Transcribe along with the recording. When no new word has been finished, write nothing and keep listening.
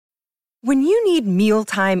When you need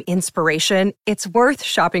mealtime inspiration, it's worth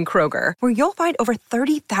shopping Kroger, where you'll find over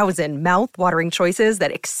 30,000 mouth-watering choices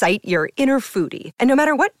that excite your inner foodie. And no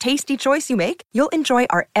matter what tasty choice you make, you'll enjoy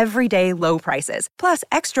our everyday low prices, plus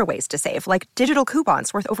extra ways to save, like digital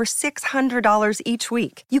coupons worth over $600 each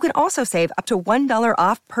week. You can also save up to $1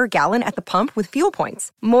 off per gallon at the pump with fuel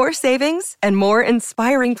points. More savings and more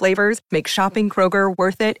inspiring flavors make shopping Kroger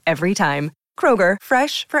worth it every time. Kroger,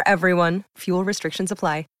 fresh for everyone. Fuel restrictions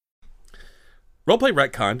apply. Roleplay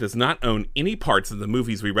Retcon does not own any parts of the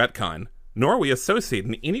movies we retcon, nor are we associated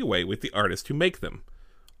in any way with the artists who make them.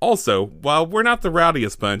 Also, while we're not the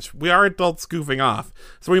rowdiest bunch, we are adults goofing off,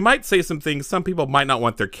 so we might say some things some people might not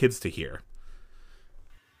want their kids to hear.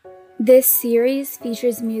 This series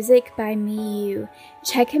features music by Miyu.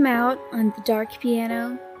 Check him out on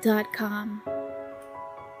thedarkpiano.com.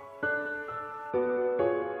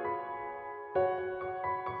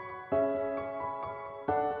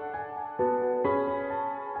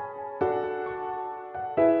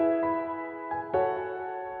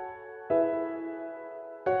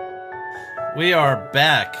 We are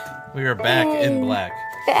back. We are back in black.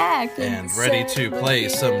 Back and ready to play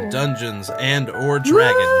some Dungeons and or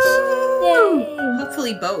Dragons. Yay.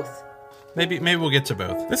 Hopefully both. Maybe we'll get to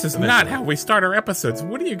both. This is not how we start our episodes.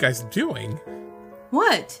 What are you guys doing?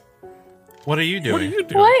 What? What are you doing? What are you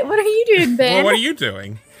doing? What are you doing, Ben? Well, what are you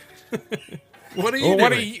doing? What are you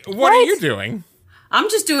doing? What are you doing?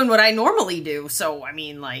 I'm just doing what I normally do, so I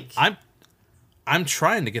mean, like... I'm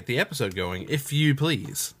trying to get the episode going, if you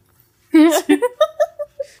please.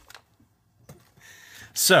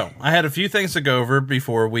 So, I had a few things to go over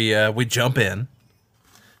before we jump in.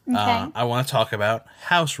 Okay. I want to talk about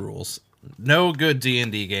house rules. No good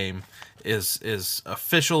D&D game is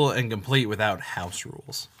official and complete without house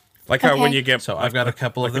rules. Like how when you get... So, I've got a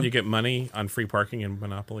couple of them. When you get money on free parking in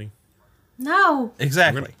Monopoly. No.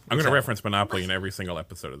 Exactly. I'm going to reference Monopoly in every single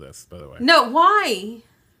episode of this, by the way. No, why?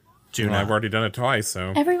 June, I've already done it twice,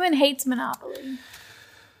 so... Everyone hates Monopoly.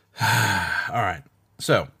 All right.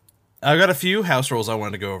 So, I've got a few house rules I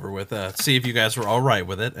wanted to go over with. See if you guys were all right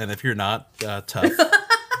with it, and if you're not, tough.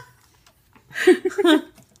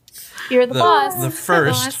 You're the boss.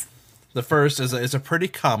 The first is a pretty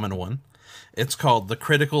common one. It's called the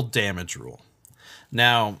critical damage rule.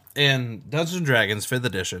 Now, in Dungeons & Dragons 5th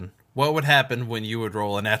edition, what would happen when you would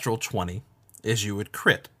roll a natural 20 is you would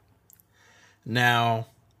crit. Now,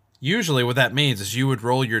 usually what that means is you would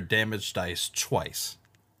roll your damage dice twice.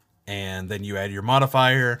 And then you add your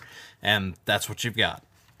modifier, and that's what you've got.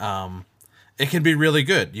 It can be really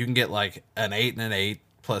good. You can get like an 8 and an 8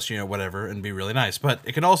 plus, whatever, and be really nice. But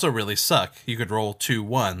it can also really suck. You could roll 2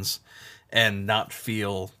 1s and not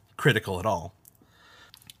feel critical at all.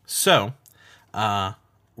 So, we're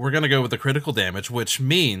going to go with the critical damage, which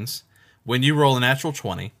means when you roll a natural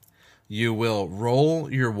 20, you will roll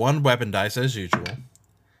your 1 weapon dice as usual,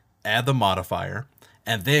 add the modifier,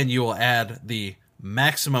 and then you will add the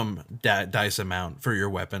maximum dice amount for your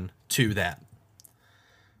weapon to that.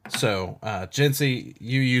 So, Jency,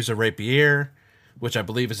 you use a rapier, which I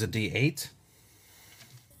believe is a D8.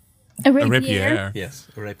 A rapier? Yes,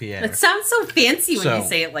 a rapier. It sounds so fancy when you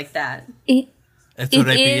say it like that. It's a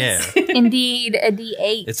rapier. Is indeed a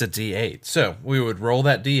D8. It's a D8. So, we would roll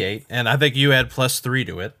that D8, and I think you add +3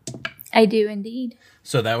 to it. I do indeed.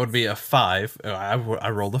 So, that would be a 5. I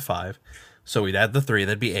rolled a 5. So, we'd add the 3,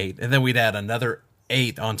 that'd be 8. And then we'd add another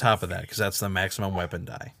 8 on top of that, because that's the maximum weapon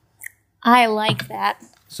die. I like that.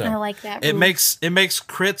 So I like that. It makes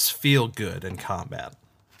crits feel good in combat.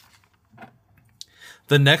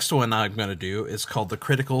 The next one I'm going to do is called the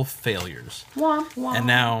critical failures. Womp womp. And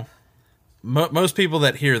now, most people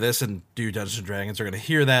that hear this and do Dungeons & Dragons are going to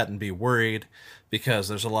hear that and be worried, because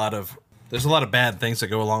there's a lot of bad things that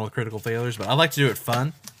go along with critical failures. But I like to do it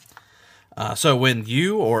fun. So when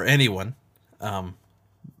you or anyone,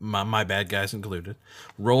 my bad guys included,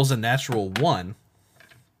 rolls a natural 1,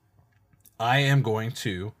 I am going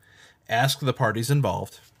to ask the parties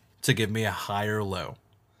involved to give me a high or low.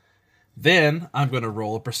 Then I'm going to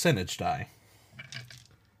roll a percentage die.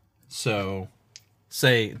 So,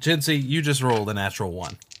 say, Jency, you just rolled a natural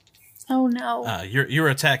 1. Oh no. You're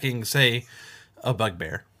attacking, say, a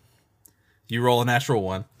bugbear. You roll a natural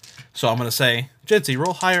 1. So I'm going to say, Jency,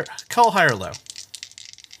 call high or low.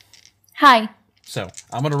 Hi. So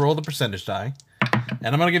I'm going to roll the percentage die, and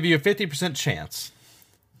I'm going to give you a 50% chance.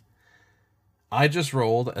 I just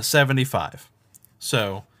rolled a 75.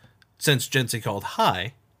 So, since Jency called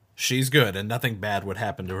high, she's good, and nothing bad would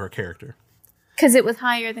happen to her character. Because it was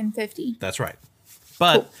higher than 50. That's right.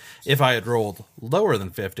 But if I had rolled lower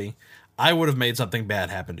than 50, I would have made something bad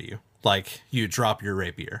happen to you. Like, you drop your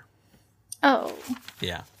rapier. Oh.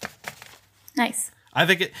 Yeah. Nice. I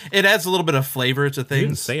think it adds a little bit of flavor to You didn't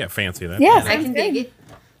things. say it fancy that. Yes, I can dig it.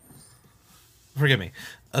 Forgive me.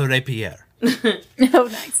 Au Pierre. Oh,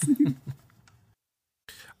 nice.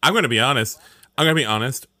 I'm going to be honest.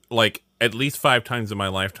 Like, at least 5 times in my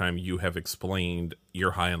lifetime, you have explained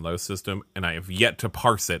your high and low system, and I have yet to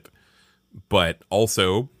parse it. But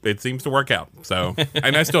also, it seems to work out. So,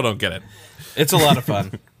 and I still don't get it. It's a lot of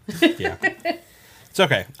fun. Yeah. It's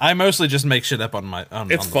okay. I mostly just make shit up on my own.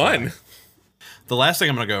 It's fun. The last thing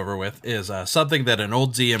I'm going to go over with is something that an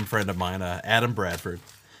old DM friend of mine, Adam Bradford,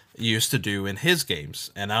 used to do in his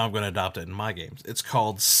games, and now I'm going to adopt it in my games. It's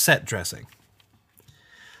called set dressing.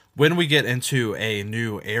 When we get into a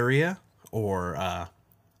new area or a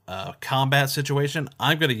combat situation,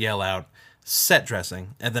 I'm going to yell out set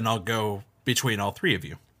dressing, and then I'll go between all 3 of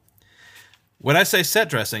you. When I say set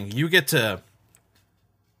dressing, you get to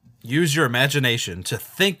use your imagination to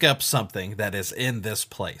think up something that is in this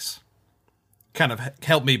place. Kind of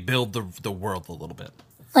help me build the world a little bit.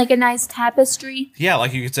 Like a nice tapestry. Yeah,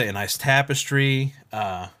 like you could say a nice tapestry,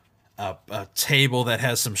 a table that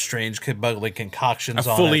has some strange bubbly concoctions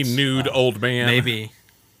on it. A fully nude old man.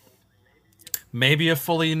 Maybe a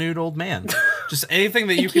fully nude old man. Just anything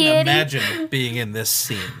that you can imagine being in this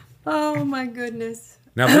scene. Oh my goodness.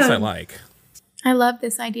 Now this I like. I love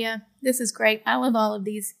this idea. This is great. I love all of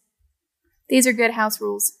these. These are good house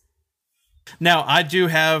rules. Now, I do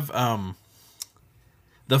have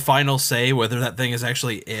the final say whether that thing is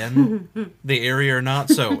actually in the area or not.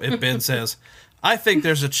 So if Ben says, I think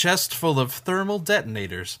there's a chest full of thermal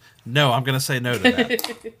detonators, no, I'm going to say no to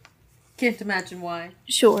that. Can't imagine why.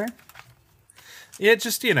 Sure. Yeah,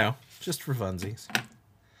 just for funsies.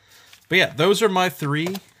 But yeah, those are my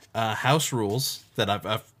 3 house rules that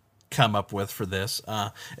I've come up with for this.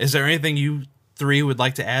 Is there anything you 3 would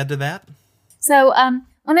like to add to that? So,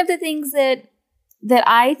 one of the things that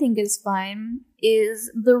I think is fun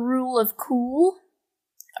is the rule of cool.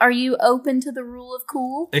 Are you open to the rule of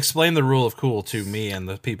cool? Explain the rule of cool to me and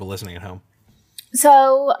the people listening at home.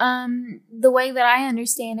 So, the way that I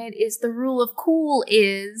understand it is the rule of cool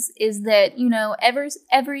is that,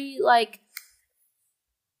 every like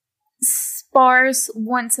sparse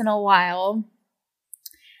once in a while,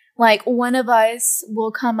 like one of us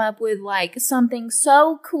will come up with like something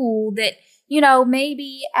so cool that,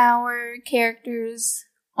 maybe our characters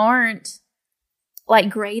aren't like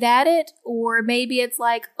great at it, or maybe it's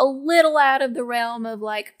like a little out of the realm of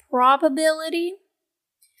like probability.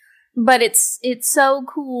 But it's so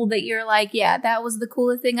cool that you're like, yeah, that was the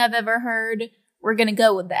coolest thing I've ever heard. We're going to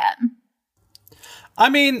go with that. I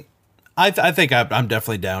mean, I think I'm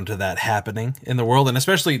definitely down to that happening in the world. And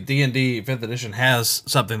especially D&D 5th edition has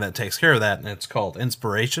something that takes care of that. And it's called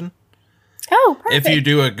inspiration. Oh, perfect. If you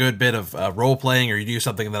do a good bit of role-playing or you do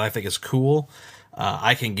something that I think is cool,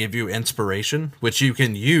 I can give you inspiration, which you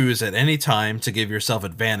can use at any time to give yourself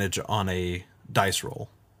advantage on a dice roll.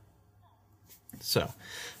 So...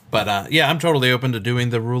 But, yeah, I'm totally open to doing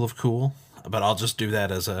the rule of cool, but I'll just do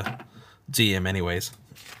that as a DM anyways.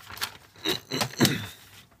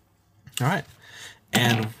 All right.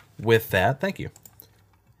 And with that, thank you.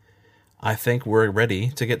 I think we're ready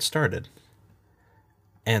to get started.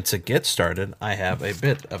 And to get started, I have a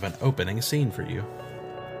bit of an opening scene for you.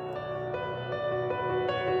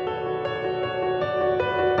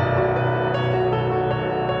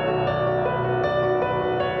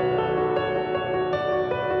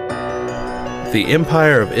 The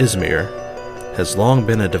Empire of Izmir has long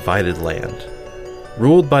been a divided land,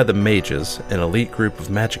 ruled by the mages, an elite group of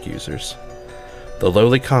magic users. The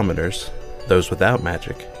lowly commoners, those without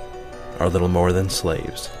magic, are little more than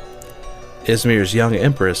slaves. Izmir's young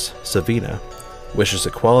empress, Savina, wishes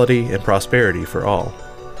equality and prosperity for all,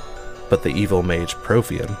 but the evil mage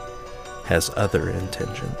Profian has other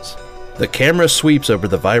intentions. The camera sweeps over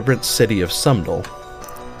the vibrant city of Sumdal.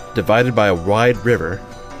 Divided by a wide river,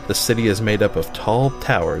 the city is made up of tall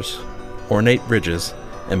towers, ornate bridges,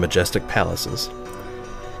 and majestic palaces.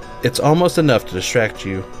 It's almost enough to distract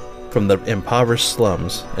you from the impoverished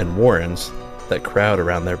slums and warrens that crowd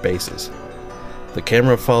around their bases. The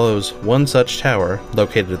camera follows one such tower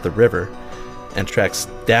located at the river and tracks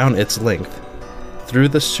down its length through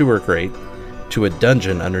the sewer grate to a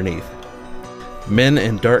dungeon underneath. Men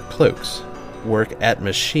in dark cloaks work at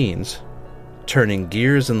machines, turning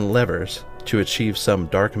gears and levers to achieve some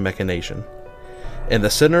dark machination. In the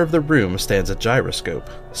center of the room stands a gyroscope,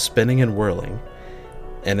 spinning and whirling,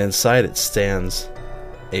 and inside it stands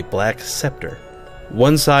a black scepter.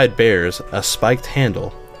 One side bears a spiked handle,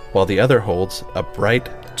 while the other holds a bright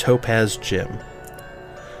topaz gem.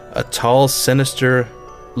 A tall,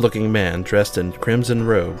 sinister-looking man dressed in crimson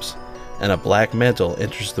robes and a black mantle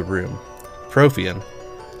enters the room. Profian,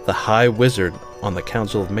 the High Wizard on the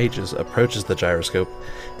Council of Mages, approaches the gyroscope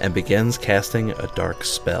and begins casting a dark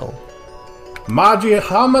spell. Magi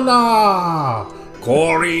Hamana!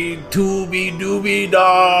 Kori Tubi Dubi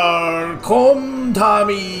Dar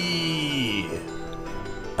Komtami!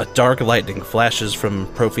 A dark lightning flashes from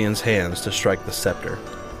Profian's hands to strike the scepter.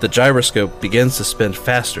 The gyroscope begins to spin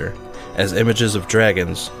faster as images of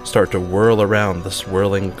dragons start to whirl around the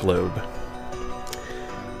swirling globe.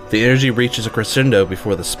 The energy reaches a crescendo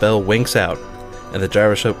before the spell winks out and the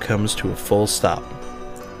gyroscope comes to a full stop.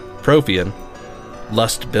 Profian,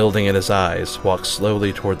 lust building in his eyes, walks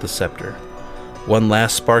slowly toward the scepter. One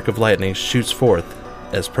last spark of lightning shoots forth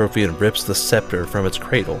as Profian rips the scepter from its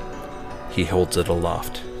cradle. He holds it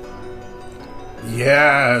aloft.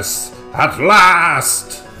 Yes, at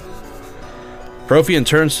last! Profian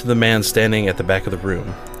turns to the man standing at the back of the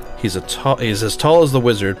room. He's as tall as the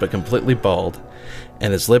wizard, but completely bald,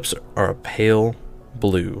 and his lips are a pale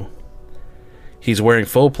blue. He's wearing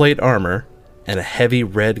full-plate armor and a heavy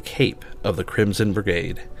red cape of the Crimson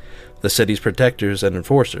Brigade, the city's protectors and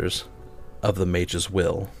enforcers of the Mage's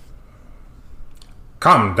Will.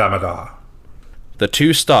 Come, Damodar. The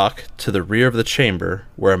two stalk to the rear of the chamber,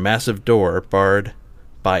 where a massive door, barred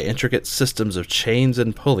by intricate systems of chains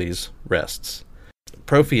and pulleys, rests.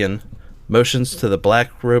 Profian motions to the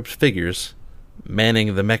black-robed figures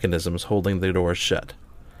manning the mechanisms holding the doors shut.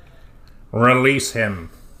 Release him.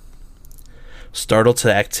 Startled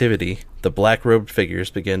to activity, the black-robed figures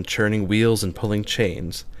begin churning wheels and pulling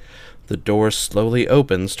chains. The door slowly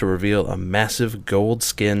opens to reveal a massive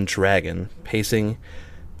gold-skinned dragon pacing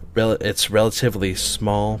its relatively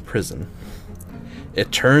small prison.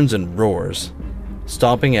 It turns and roars,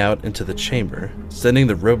 stomping out into the chamber, sending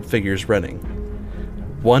the robed figures running.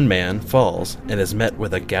 One man falls and is met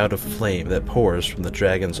with a gout of flame that pours from the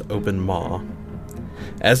dragon's open maw.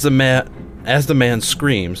 As the man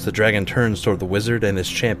screams, the dragon turns toward the wizard and his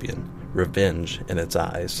champion, revenge in its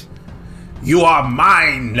eyes. You are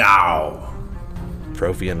mine now!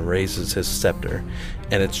 Profian raises his scepter,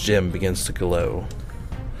 and its gem begins to glow.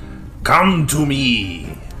 Come to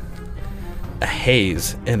me! A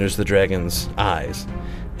haze enters the dragon's eyes,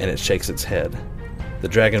 and it shakes its head. The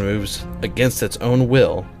dragon moves against its own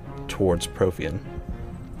will towards Profian.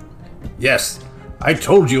 Yes, I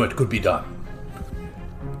told you it could be done.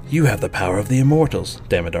 You have the power of the immortals,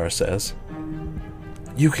 Damodar says.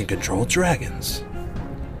 You can control dragons.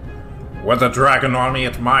 With a dragon army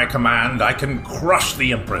at my command, I can crush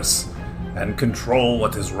the Empress and control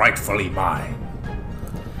what is rightfully mine.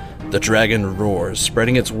 The dragon roars,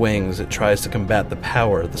 spreading its wings. It tries to combat the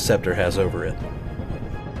power the scepter has over it.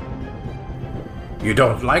 You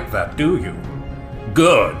don't like that, do you?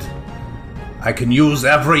 Good. I can use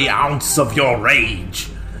every ounce of your rage.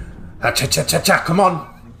 Cha-cha-cha-cha, come on.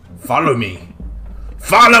 Follow me.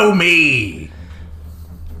 Follow me!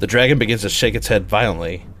 The dragon begins to shake its head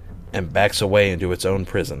violently and backs away into its own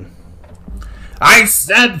prison. I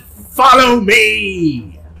said follow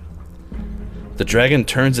me! The dragon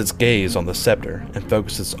turns its gaze on the scepter and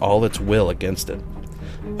focuses all its will against it.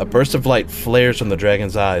 A burst of light flares from the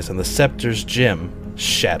dragon's eyes, and the scepter's gem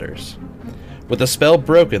shatters. With the spell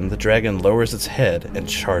broken, the dragon lowers its head and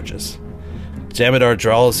charges. Damodar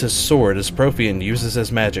draws his sword as Profian uses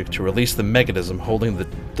his magic to release the mechanism holding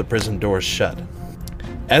the prison doors shut.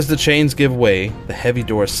 As the chains give way, the heavy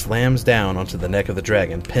door slams down onto the neck of the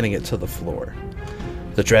dragon, pinning it to the floor.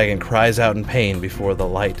 The dragon cries out in pain before the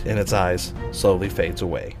light in its eyes slowly fades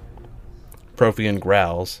away. Profian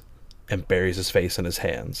growls and buries his face in his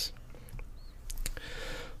hands.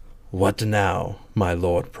 What now, my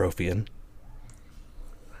lord Profian?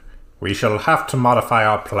 We shall have to modify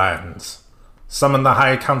our plans. Summon the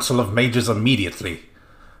High Council of Mages immediately.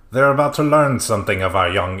 They're about to learn something of our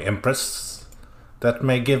young Empress that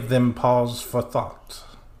may give them pause for thought.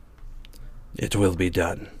 It will be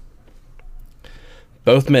done.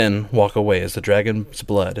 Both men walk away as the dragon's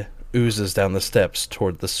blood oozes down the steps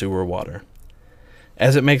toward the sewer water.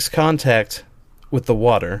 As it makes contact with the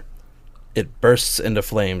water, it bursts into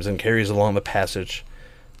flames and carries along the passage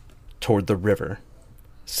toward the river,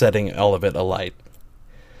 setting all of it alight.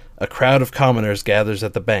 A crowd of commoners gathers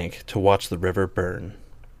at the bank to watch the river burn.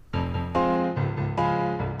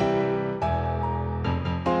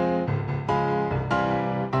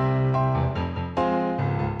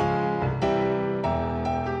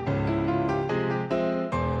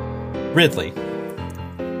 Ridley.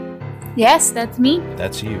 Yes, that's me.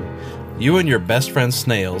 That's you. You and your best friend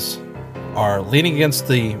Snails are leaning against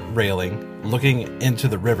the railing, looking into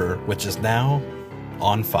the river, which is now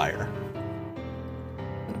on fire.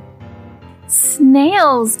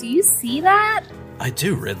 Snails, do you see that? I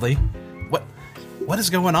do, Ridley. What is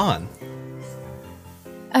going on?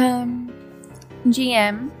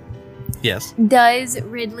 GM, Yes. does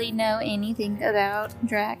Ridley know anything about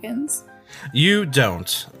dragons? You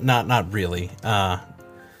don't. Not really.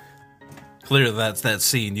 Clearly that's that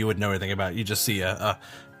scene you would know anything about. You just see a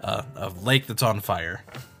lake that's on fire.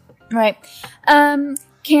 Right.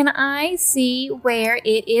 Can I see where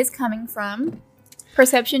it is coming from?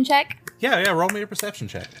 Perception check? Yeah, roll me a perception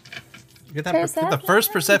check. Get the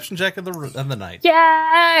first perception check of the night.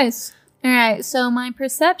 Yes! Alright, so my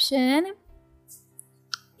perception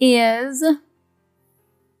is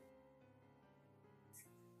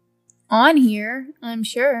on here, I'm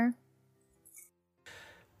sure.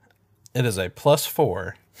 It is a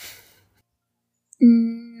 +4.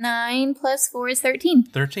 9 plus 4 is 13.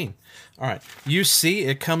 13. All right. You see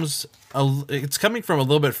it's coming from a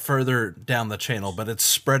little bit further down the channel, but it's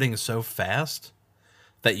spreading so fast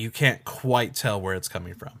that you can't quite tell where it's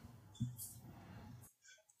coming from.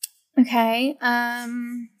 Okay,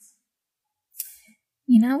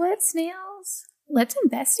 you know what, Snails? Let's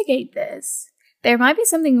investigate this. There might be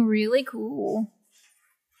something really cool.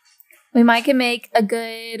 We might can make a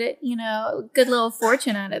good little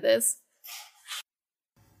fortune out of this.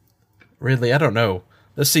 Ridley, I don't know.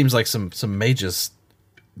 This seems like some mages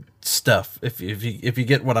stuff. If you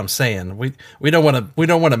get what I'm saying, we don't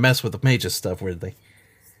want to mess with the mages stuff, Ridley.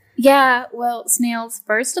 Yeah, well, Snails,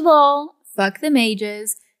 first of all, fuck the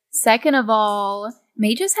mages. Second of all,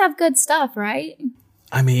 mages have good stuff, right?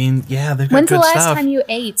 I mean, yeah, they've got When's good the last stuff. time you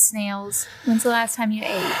ate, Snails? When's the last time you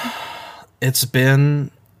ate? It's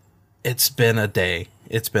been a day.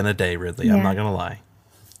 It's been a day, Ridley. Yeah. I'm not gonna lie.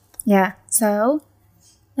 Yeah, so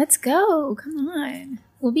let's go. Come on.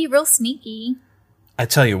 We'll be real sneaky. I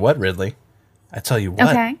tell you what, Ridley. I tell you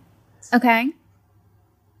what. Okay.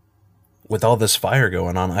 With all this fire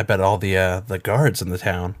going on, I bet all the guards in the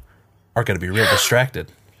town are going to be real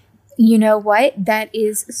distracted. You know what? That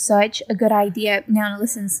is such a good idea. Now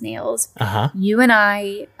listen, Snails. Uh-huh. You and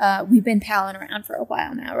I, we've been palling around for a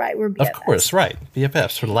while now, right? We're BFFs. Of course, right.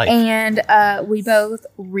 BFFs for life. And we both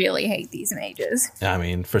really hate these mages. I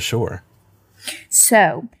mean, for sure.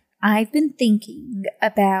 So, I've been thinking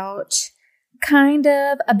about kind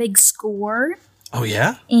of a big score. Oh,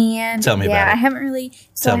 yeah? And Tell me about it. I haven't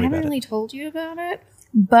really told you about it.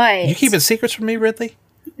 But You keeping secrets from me, Ridley?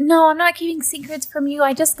 no, I'm not keeping secrets from you.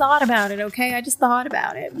 I just thought about it, okay? I just thought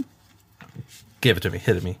about it. Give it to me.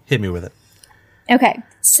 Hit me with it. Okay,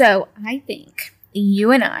 so I think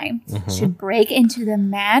you and I should break into the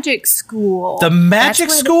magic school. The magic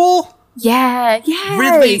school? Yes.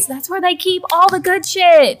 Ridley. That's where they keep all the good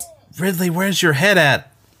shit. Ridley, where's your head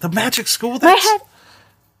at? The magic school? My head.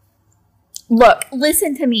 Look,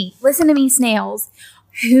 listen to me, Snails.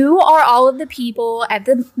 Who are all of the people at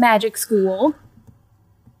the magic school?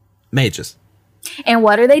 Mages. And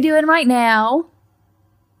what are they doing right now?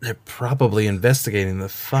 They're probably investigating the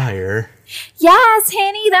fire. Yes,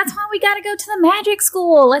 Henny, that's why we gotta go to the magic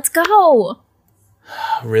school. Let's go.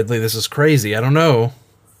 Ridley, this is crazy. I don't know.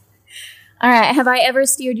 All right, have I ever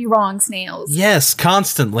steered you wrong, Snails? Yes,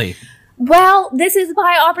 constantly. Well, this is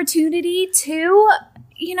my opportunity to,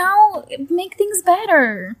 make things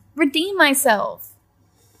better. Redeem myself.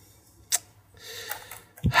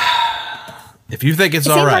 If you think it's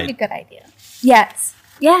all Seems right. like a good idea. Yes,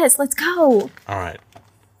 let's go. All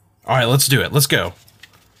right, let's do it. Let's go.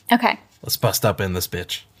 Okay. Let's bust up in this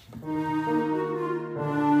bitch.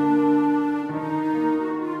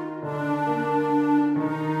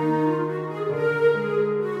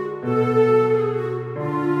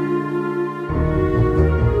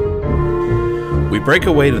 We break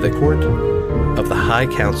away to the court of the High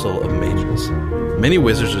Council of Mages. Many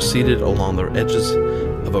wizards are seated along the edges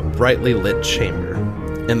of a brightly lit chamber.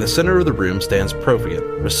 In the center of the room stands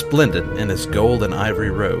Proviant, resplendent in his gold and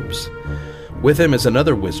ivory robes. With him is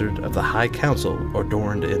another wizard of the High Council,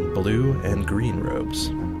 adorned in blue and green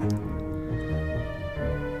robes.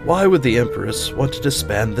 Why would the Empress want to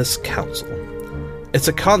disband this council? It's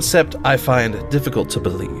a concept I find difficult to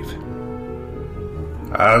believe.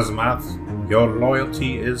 Azmath, your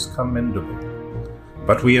loyalty is commendable.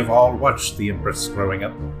 But we have all watched the Empress growing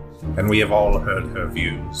up, and we have all heard her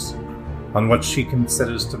views on what she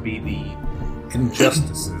considers to be the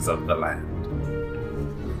injustices of the land.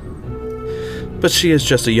 But she is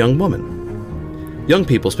just a young woman. Young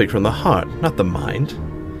people speak from the heart, not the mind.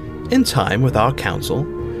 In time, with our counsel,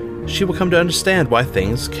 she will come to understand why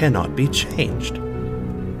things cannot be changed.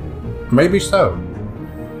 Maybe so.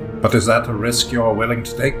 But is that a risk you're willing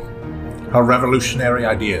to take? Her revolutionary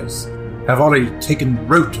ideas have already taken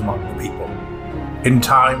root among the people. In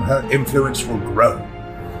time, her influence will grow,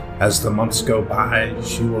 As the months go by,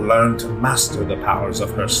 she will learn to master the powers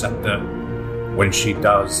of her scepter. When she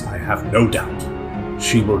does, I have no doubt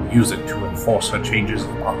she will use it to enforce her changes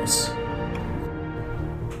upon us.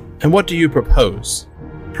 And what do you propose,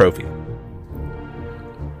 Profian?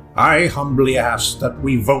 I humbly ask that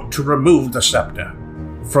we vote to remove the scepter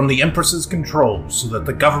from the Empress's control so that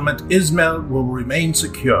the government Ismail will remain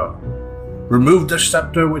secure. Remove the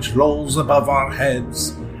scepter which lolls above our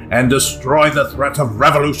heads and destroy the threat of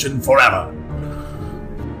revolution forever.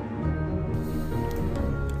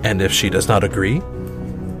 And if she does not agree?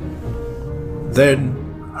 Then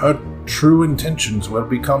her true intentions will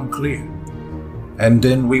become clear, and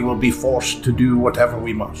then we will be forced to do whatever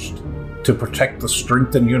we must to protect the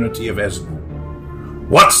strength and unity of Esna.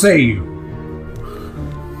 What say you?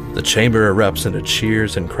 The chamber erupts into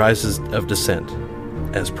cheers and cries of dissent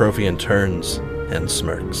as Profian turns and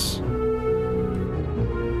smirks.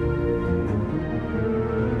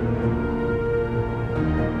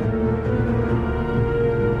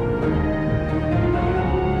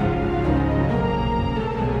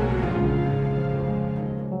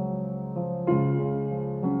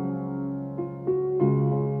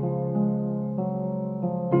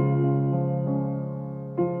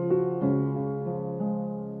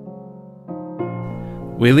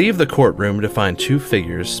 We leave the courtroom to find two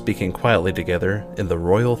figures speaking quietly together in the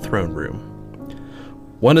royal throne room.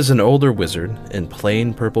 One is an older wizard in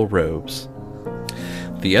plain purple robes.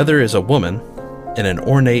 The other is a woman in an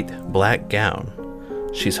ornate black gown.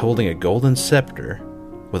 She's holding a golden scepter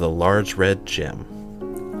with a large red gem.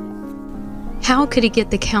 How could he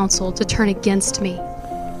get the council to turn against me?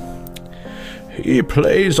 He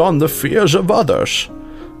plays on the fears of others,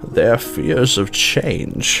 their fears of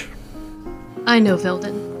change. I know,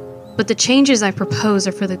 Vilden, but the changes I propose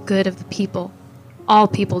are for the good of the people. All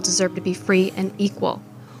people deserve to be free and equal,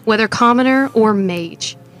 whether commoner or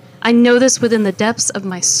mage. I know this within the depths of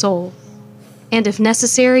my soul, and if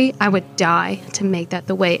necessary, I would die to make that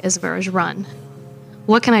the way Ismir is run.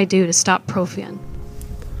 What can I do to stop Profian?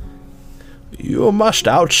 You must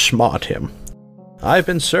outsmart him. I've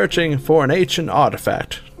been searching for an ancient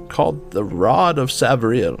artifact called the Rod of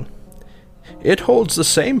Savril. It holds the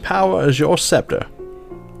same power as your scepter,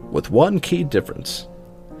 with one key difference.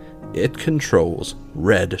 It controls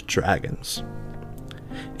red dragons.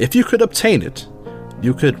 If you could obtain it,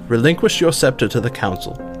 you could relinquish your scepter to the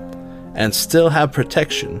council, and still have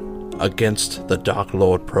protection against the Dark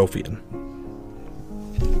Lord Profian.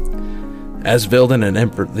 As Vilden and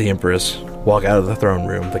the Empress walk out of the throne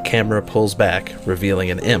room, the camera pulls back,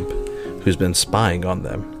 revealing an imp who's been spying on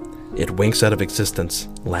them. It winks out of existence,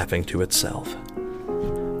 laughing to itself.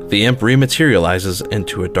 The imp rematerializes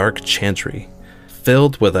into a dark chantry,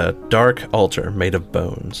 filled with a dark altar made of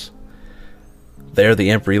bones. There the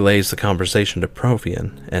imp relays the conversation to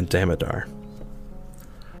Profian and Damodar.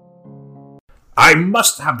 I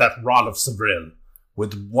must have that Rod of Savril.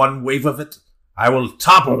 With one wave of it, I will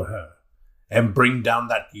topple her and bring down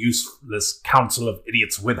that useless council of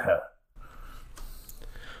idiots with her.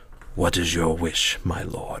 What is your wish, my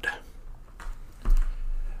lord?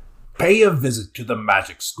 Pay a visit to the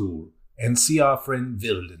magic school and see our friend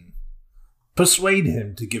Vilden. Persuade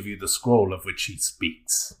him to give you the scroll of which he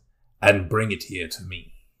speaks, and bring it here to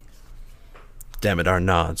me. Damodar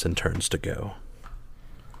nods and turns to go.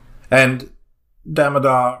 And,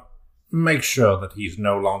 Damodar, make sure that he's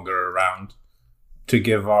no longer around to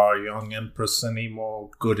give our young empress any more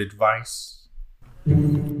good advice.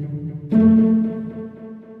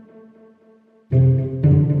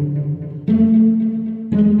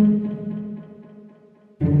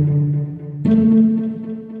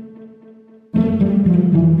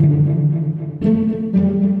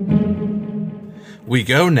 We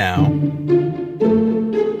go now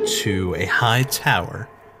to a high tower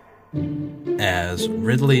as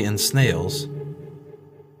Ridley and Snails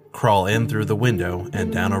crawl in through the window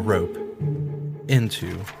and down a rope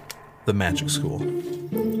into the magic school.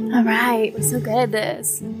 All right, we're so good at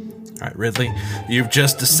this. All right, Ridley, you've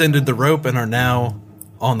just descended the rope and are now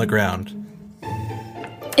on the ground.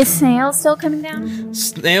 Is Snail still coming down?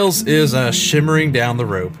 Snails is shimmering down the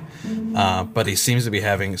rope, but he seems to be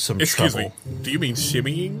having some Excuse trouble. me. Do you mean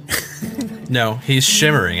shimmying? No, he's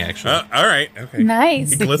shimmering, actually. All right. Okay.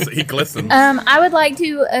 Nice. He glistens. I would like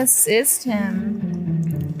to assist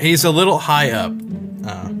him. He's a little high up.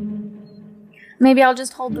 Maybe I'll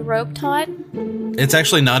just hold the rope taut. It's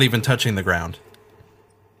actually not even touching the ground.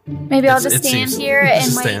 Maybe I'll just it stand seems- here and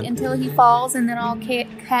just wait stand. until he falls, and then I'll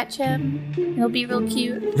catch him. It'll be real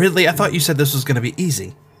cute. Ridley, I thought you said this was going to be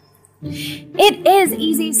easy. It is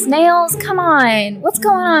easy, Snails. Come on. What's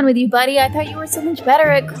going on with you, buddy? I thought you were so much better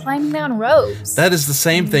at climbing down ropes. That is the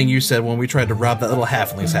same thing you said when we tried to rob that little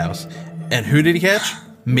halfling's house. And who did he catch?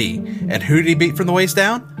 Me. And who did he beat from the waist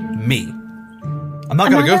down? Me. I'm not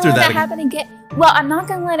going to go through that happen again. Well, I'm not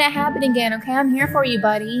going to let it happen again, okay? I'm here for you,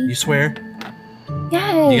 buddy. You swear?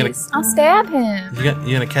 Yes. I'll stab him. You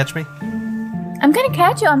going to catch me? I'm going to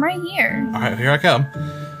catch you. I'm right here. All right, here I come.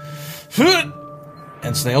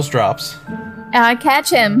 And Snails drops. I catch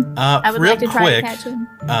him. I would real like to try quick, to catch him.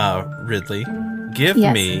 Ridley, give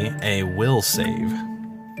Yes. me a will save.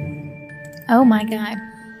 Oh my god.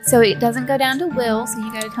 So it doesn't go down to will, so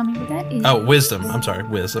you gotta tell me what that is. Oh, wisdom. I'm sorry,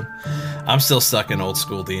 wisdom. I'm still stuck in old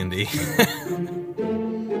school D&D.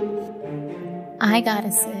 I got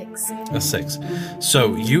a 6. A 6.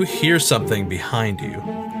 So you hear something behind you,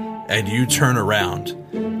 and you turn around,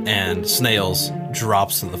 and Snails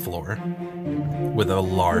drops to the floor with a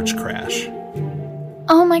large crash.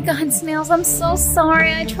 Oh my god, Snails, I'm so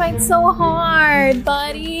sorry. I tried so hard,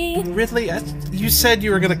 buddy. Ridley, you said you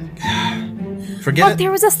were gonna... Forget Look, it.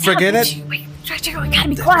 there was a sound. Forget it. Wait, we gotta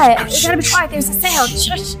be quiet. We gotta be quiet. There's a sound.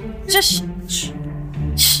 Shush. Shush.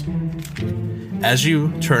 Shh. As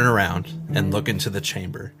you turn around and look into the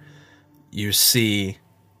chamber, you see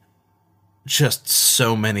just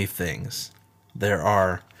so many things. There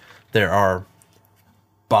are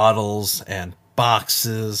bottles and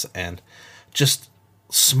boxes and just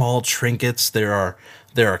small trinkets. There are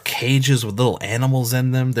cages with little animals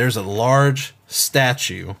in them. There's a large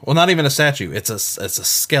statue. Well, not even a statue. It's a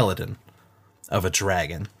skeleton of a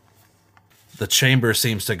dragon. The chamber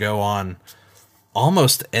seems to go on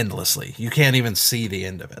almost endlessly. You can't even see the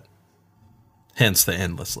end of it. Hence the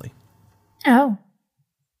endlessly. Oh.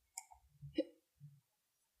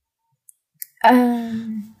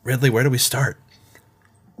 Ridley, where do we start?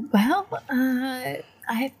 Well, I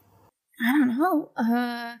don't know.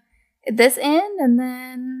 At this end, and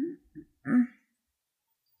then...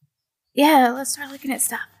 Yeah, let's start looking at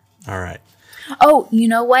stuff. All right. Oh, you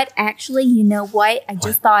know what? Actually, you know what? I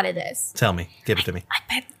just thought of this. Tell me. Give it to me. I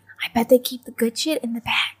bet they keep the good shit in the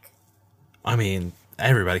back. I mean,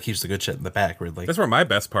 everybody keeps the good shit in the back, Ridley. That's where my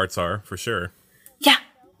best parts are, for sure. Yeah.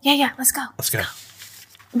 Let's go. Let's go.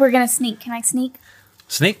 We're gonna sneak. Can I sneak?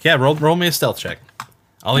 Sneak? Yeah, roll me a stealth check.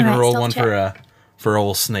 I'll even roll one check. for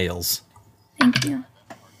old Snails. Thank you.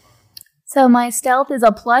 So my stealth is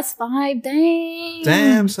a +5. Dang.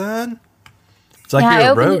 Damn, son. It's like Yeah, you're I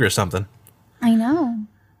a opened rogue it- or something. I know.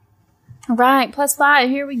 All right, +5.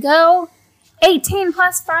 Here we go. 18 +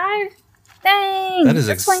 5. Dang. That is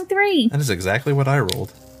that's 23. That is exactly what I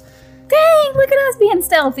rolled. Dang, look at us being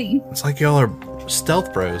stealthy. It's like y'all are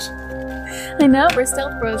stealth bros. I know, we're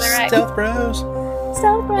stealth bros, all right. Stealth bros.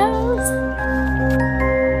 Stealth bros.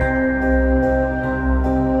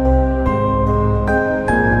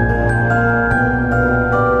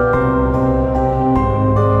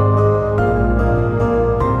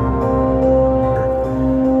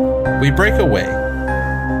 We break away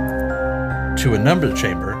to a number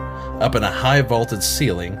chamber up in a high vaulted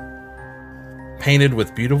ceiling, painted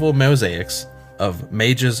with beautiful mosaics of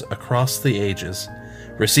mages across the ages,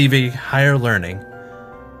 receiving higher learning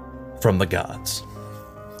from the gods.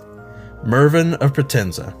 Mervyn of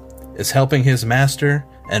Pretenza is helping his master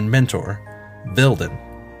and mentor, Vilden,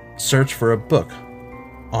 search for a book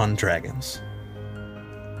on dragons.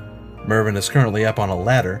 Mervyn is currently up on a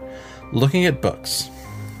ladder, looking at books.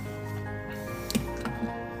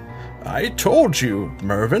 I told you,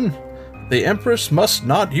 Mervyn. The Empress must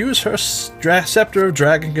not use her scepter of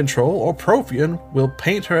dragon control, or Profian will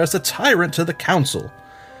paint her as a tyrant to the council.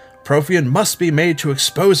 Profian must be made to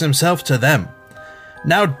expose himself to them.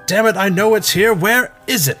 Now, damn it, I know it's here. Where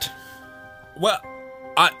is it? Well,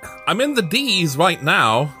 I'm in the D's right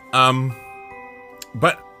now.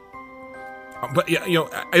 But yeah, you know,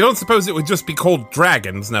 I don't suppose it would just be called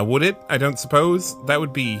dragons now, would it? I don't suppose that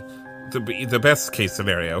would be the best case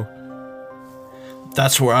scenario.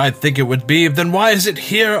 That's where I think it would be. Then why is it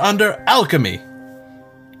here under alchemy?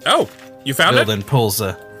 Oh, you found it? Vilden pulls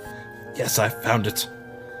a... Yes, I found it.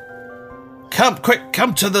 Come, quick,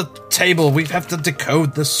 come to the table. We have to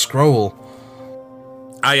decode the scroll.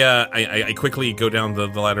 I quickly go down the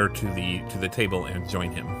ladder to the table and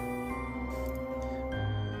join him.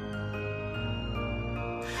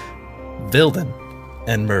 Vilden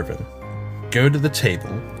and Mervyn go to the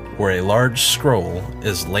table where a large scroll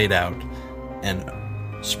is laid out and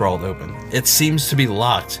sprawled open. It seems to be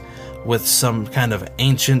locked with some kind of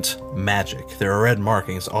ancient magic. There are red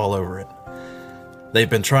markings all over it. They've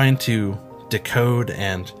been trying to decode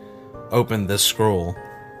and open this scroll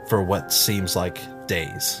for what seems like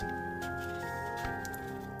days.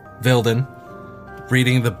 Vilden,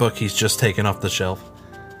 reading the book he's just taken off the shelf,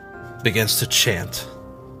 begins to chant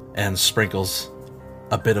and sprinkles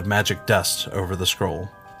a bit of magic dust over the scroll.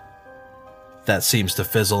 That seems to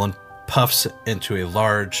fizzle and puffs into a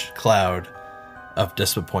large cloud of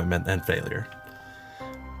disappointment and failure.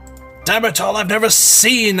 Damn it all, I've never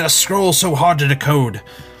seen a scroll so hard to decode.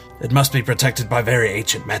 It must be protected by very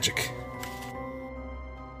ancient magic.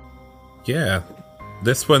 Yeah.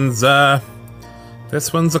 This one's a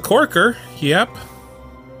corker. Yep.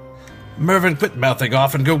 Mervyn, quit mouthing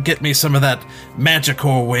off and go get me some of that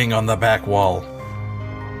Magicore wing on the back wall.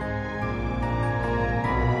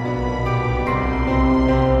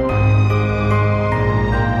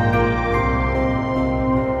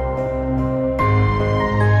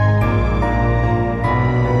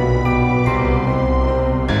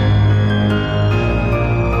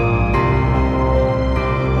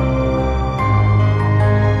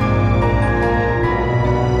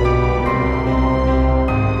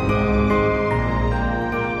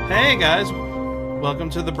 Hey guys, welcome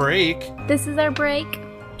to the break. This is our break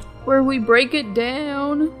where we break it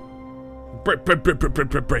down. Break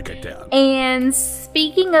it down. And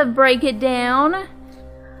speaking of break it down,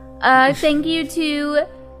 thank you to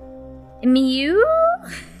Miu.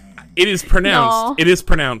 It is pronounced. No. It is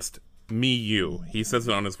pronounced me you. He says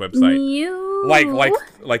it on his website. Miu.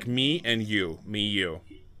 Like me and you. Me you.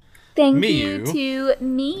 Thank you to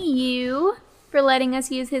Miu for letting us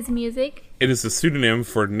use his music. It is a pseudonym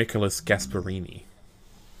for Nicholas Gasparini.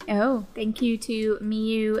 Oh, thank you to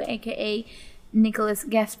Miu, aka Nicholas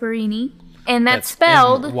Gasparini. And that's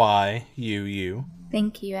spelled M-Y-U-U.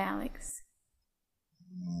 Thank you, Alex.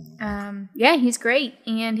 Yeah, he's great.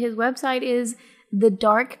 And his website is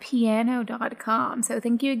thedarkpiano.com. So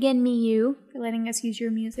thank you again, Miu, for letting us use your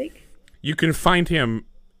music. You can find him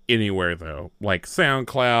anywhere, though, like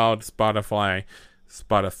SoundCloud,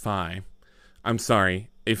 Spotify. I'm sorry.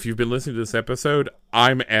 If you've been listening to this episode,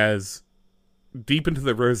 I'm as deep into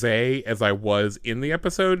the rosé as I was in the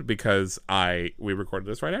episode because we recorded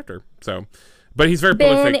this right after. So, but he's very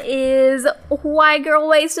prolific. Ben is white girl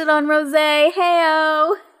wasted on rosé.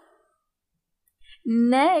 Heyo.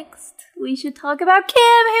 Next, we should talk about Kim,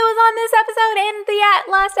 who was on this episode and the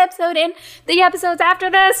last episode and the episodes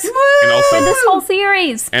after this. And also for this whole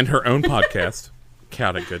series. And her own podcast.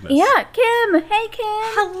 Chaotic Goodness. Yeah, Kim. Hey, Kim.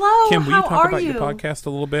 Hello. Kim, will you how talk are about you? your podcast a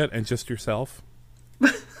little bit and just yourself?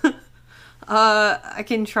 I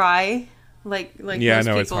can try. Like Yeah, most I know,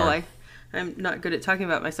 people, it's hard. I'm not good at talking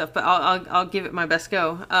about myself, but I'll give it my best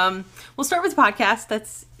go. We'll start with the podcast.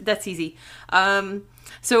 That's easy.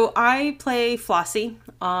 So I play Flossie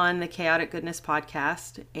on the Chaotic Goodness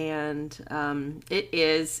podcast, and it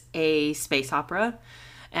is a space opera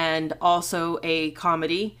and also a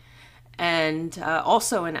comedy and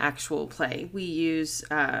also an actual play. We use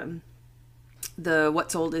the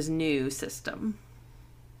What's Old is New system.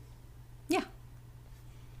 Yeah.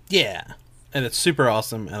 Yeah. And it's super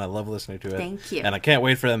awesome, and I love listening to it. Thank you. And I can't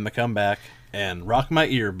wait for them to come back and rock my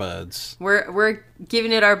earbuds. We're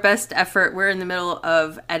giving it our best effort. We're in the middle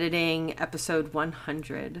of editing episode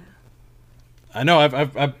 100. I know,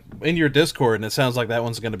 I've in your Discord, and it sounds like that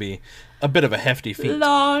one's going to be a bit of a hefty feat.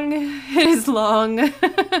 Long. It is long.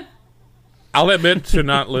 I'll admit to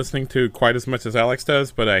not listening to quite as much as Alex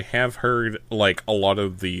does, but I have heard like a lot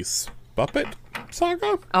of the Spuppet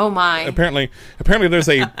saga. Oh my. Apparently there's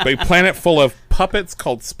a planet full of puppets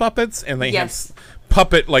called Spuppets, and they Yes. have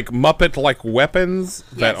Muppet-like weapons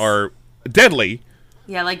that Yes. are deadly.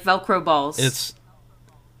 Yeah, like Velcro balls.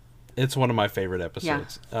 It's one of my favorite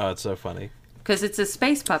episodes. Oh, it's so funny. Because it's a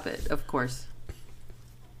space puppet, of course.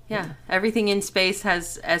 Yeah, everything in space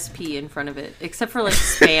has SP in front of it, except for like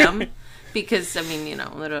spam, because I mean,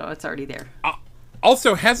 it's already there.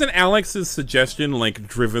 Also, hasn't Alex's suggestion like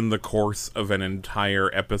driven the course of an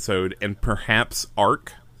entire episode and perhaps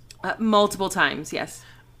arc? Multiple times, yes.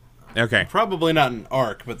 Okay. Probably not an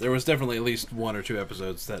arc, but there was definitely at least one or two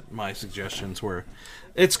episodes that my suggestions were.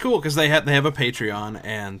 It's cool because they have a Patreon,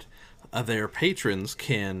 and their patrons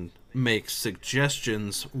can make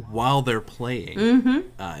suggestions while they're playing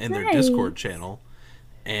in their Nice. Discord channel,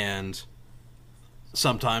 and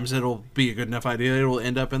sometimes it'll be a good enough idea it'll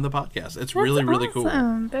end up in the podcast. It's really cool.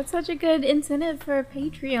 Awesome. That's such a good incentive for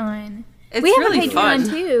Patreon. It's we have really a Patreon fun.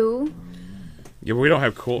 too. Yeah, but we don't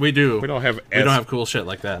have cool. We do. We don't have. We don't have cool shit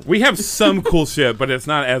like that. We have some cool shit, but it's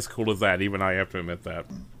not as cool as that. Even I have to admit that.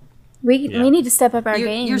 We need to step up our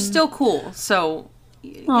game. You're still cool, so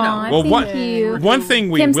you Aw, know. Well, thank you. one thing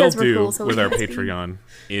we Kim will says we're do cool, so with we our must be. Patreon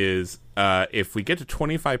is if we get to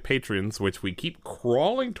 25 patrons, which we keep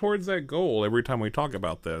crawling towards that goal every time we talk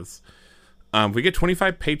about this, If we get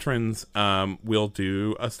 25 patrons, we'll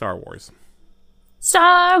do a Star Wars.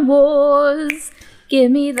 Star Wars.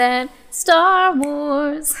 Give me that Star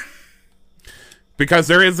Wars. Because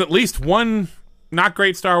there is at least one not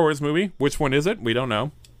great Star Wars movie. Which one is it? We don't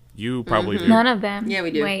know. You probably do. None of them. Yeah,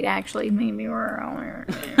 we do. Wait, actually, maybe we're...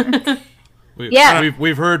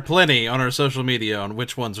 We've heard plenty on our social media on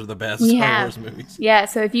which ones are the best Star Wars movies. Yeah,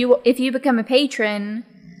 so if you become a patron,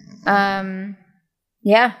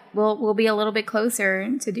 we'll be a little bit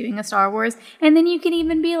closer to doing a Star Wars, and then you can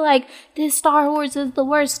even be like, this Star Wars is the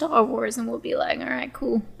worst Star Wars, and we'll be like, all right,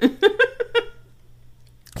 cool.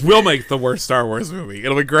 We'll make the worst Star Wars movie.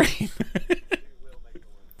 It'll be great.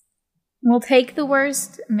 We'll take the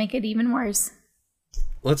worst, make it even worse.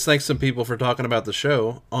 Let's thank some people for talking about the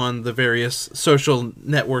show on the various social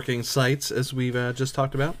networking sites, as we've just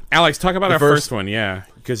talked about. Alex, talk about our first one, yeah,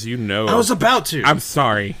 because you know. I was about to. I'm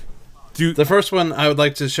sorry. The first one I would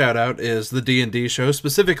like to shout out is the D&D show,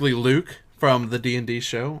 specifically Luke from the D&D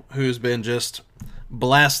show, who's been just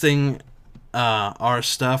blasting our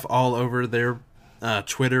stuff all over their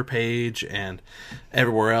Twitter page and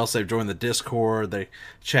everywhere else. They've joined the Discord. They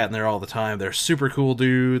chat in there all the time. They're super cool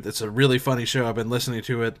dude. It's a really funny show. I've been listening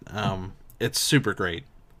to it. It's super great.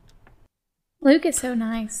 Luke is so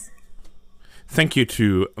nice. Thank you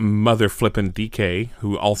to Mother Flippin' DK,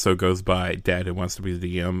 who also goes by Dad Who Wants to Be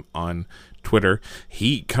the DM on Twitter.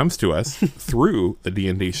 He comes to us through the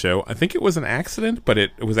D&D show. I think it was an accident, but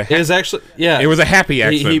it was a it was actually it was a happy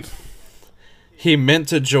accident. He meant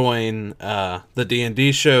to join the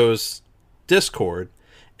D&D show's Discord,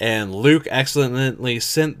 and Luke accidentally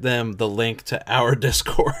sent them the link to our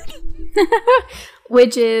Discord.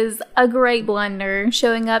 Which is a great blunder,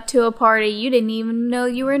 showing up to a party you didn't even know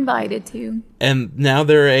you were invited to. And now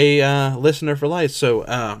they're a listener for life. So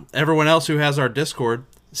everyone else who has our Discord,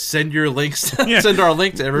 send your links. Send our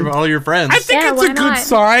link to all your friends. I think it's a good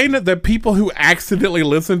sign that people who accidentally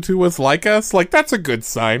listen to us like us. Like, that's a good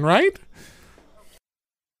sign, right?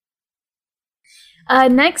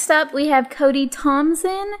 Next up, we have Cody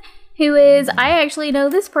Thompson, who is, I actually know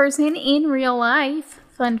this person in real life.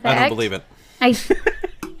 Fun fact. I don't believe it. I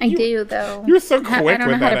do, though. You're so quick I don't know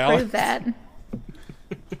with how that, to Alex. prove that.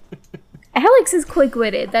 Alex is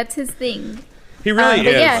quick-witted. That's his thing. He really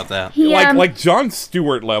is. Yeah, about that. he, like Jon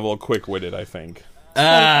Stewart level quick-witted, I think.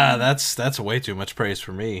 That's way too much praise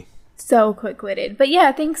for me. So quick-witted. But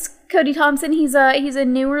yeah, thanks, Cody Thompson. He's a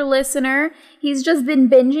newer listener. He's just been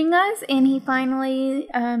binging us, and he finally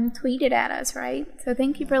tweeted at us, right? So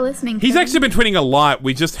thank you for listening. He's Cody. actually been tweeting a lot.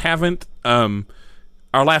 We just haven't.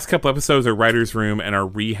 Our last couple episodes are Writer's Room and our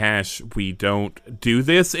rehash. We don't do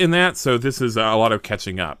this in that, so this is a lot of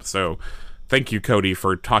catching up. So thank you, Cody,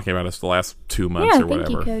 for talking about us the last 2 months or whatever.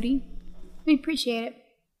 Thank you, Cody. We appreciate it.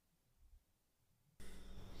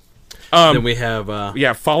 Then we have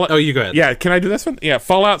Fallout. Oh, you go ahead. Yeah, can I do this one? Yeah,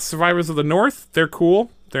 Fallout Survivors of the North. They're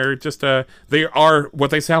cool. They're just they are what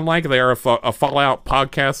they sound like. They are a Fallout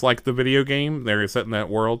podcast, like the video game. They're set in that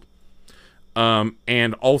world.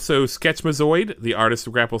 And also Sketchmazoid, the artist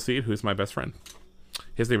of Grappleseed, who's my best friend.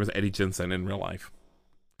 His name is Eddie Jensen in real life.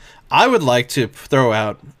 I would like to throw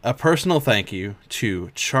out a personal thank you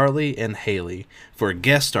to Charlie and Haley for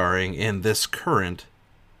guest starring in this current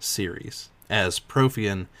series as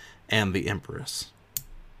Profian and the Empress.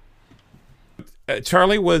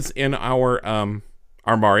 Charlie was in our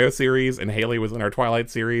Mario series, and Haley was in our Twilight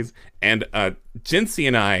series, and Jency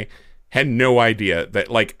and I had no idea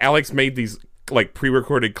that, like, Alex made these like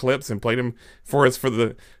pre-recorded clips and played them for us for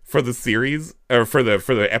the series or for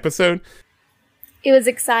the episode. It was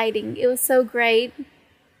exciting. It was so great.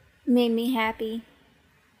 Made me happy.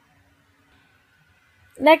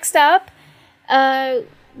 Next up,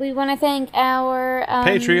 we want to thank our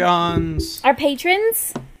Patreons, our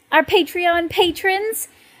patrons, our Patreon patrons.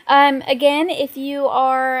 Again, if you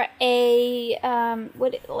are a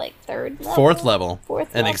third level? Fourth level,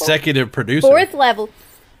 executive producer. Fourth level.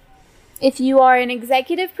 If you are an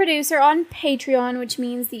executive producer on Patreon, which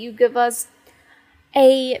means that you give us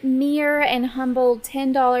a mere and humble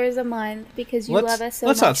 $10 a month because you love us so much.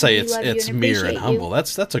 Let's not say it's it's mere and humble.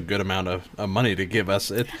 That's a good amount of money to give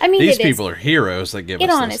us. I mean, these people are heroes that give us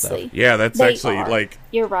honestly, this stuff. Yeah, that's actually are. Like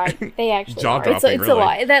you're right. They actually are. jaw-dropping, It's really. a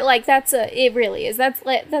lot. It really is. That's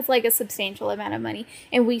like a substantial amount of money,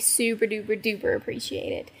 and we super duper duper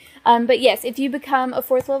appreciate it. But yes, if you become a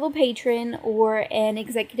fourth level patron or an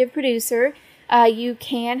executive producer, you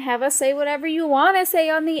can have us say whatever you want to say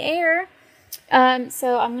on the air.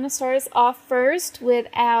 So I'm going to start us off first with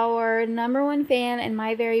our number one fan and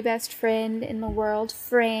my very best friend in the world,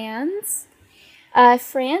 Franz.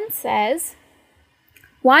 Franz says,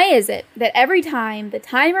 Why is it that every time the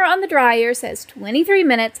timer on the dryer says 23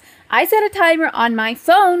 minutes, I set a timer on my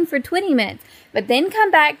phone for 20 minutes, but then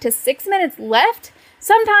come back to 6 minutes left?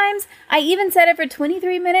 Sometimes I even set it for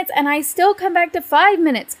 23 minutes and I still come back to 5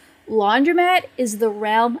 minutes. Laundromat is the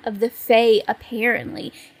realm of the Fae,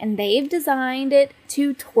 apparently, and they've designed it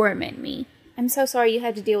to torment me. I'm so sorry you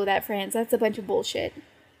had to deal with that, Franz. That's a bunch of bullshit.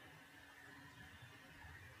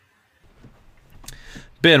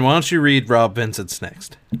 Ben, why don't you read Rob Vincent's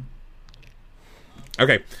next?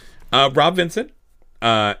 Okay. Rob Vincent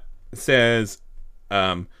says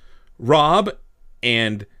Rob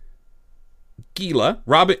and Gila.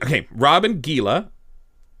 Rob and Gila.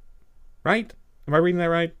 Right? Am I reading that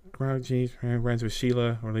right? Runs with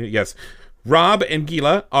Sheila. Yes. Rob and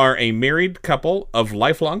Gila are a married couple of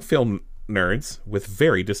lifelong film nerds with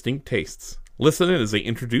very distinct tastes. Listen as they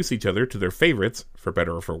introduce each other to their favorites, for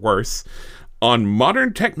better or for worse, on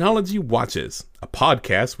Modern Technology Watches, a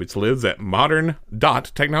podcast which lives at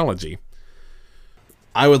modern.technology.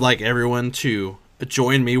 I would like everyone to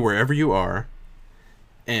join me wherever you are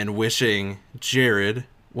and wishing Jared,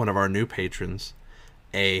 one of our new patrons,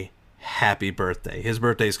 a happy birthday. His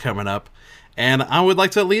birthday's coming up, and I would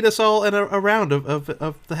like to lead us all in a round of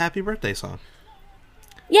the happy birthday song.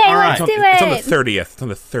 Yay, all right. let's do it! It's on the 30th. It's on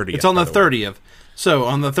the 30th. It's on the 30th. So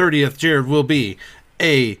on the 30th, Jared will be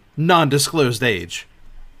a non-disclosed age.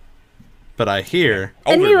 But I hear...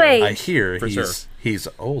 Anyway. I hear For he's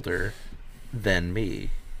older than me.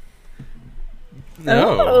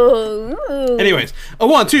 No. Oh. Anyways,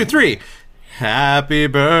 1, 2, 3. Happy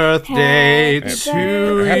birthday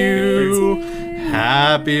to you.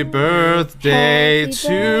 Happy birthday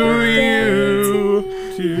to you.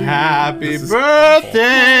 Happy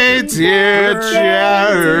birthday, dear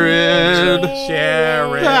Jared.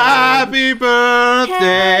 Happy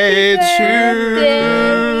birthday to you.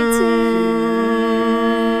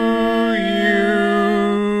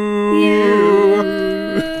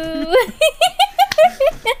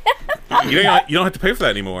 You don't have to pay for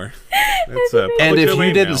that anymore. That's, and if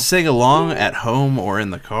you didn't now. sing along at home or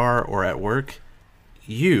in the car or at work,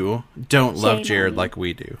 you don't love Jared like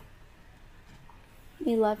we do.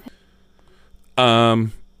 We love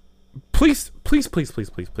him. Please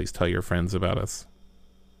tell your friends about us.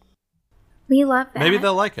 We love that. Maybe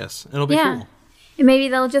they'll like us. It'll be cool. And maybe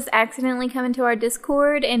they'll just accidentally come into our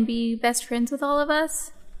Discord and be best friends with all of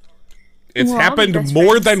us. It's happened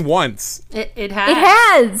more than once. It has. It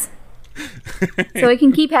has! So it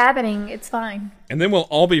can keep happening. It's fine. And then we'll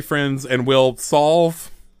all be friends and we'll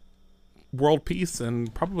solve world peace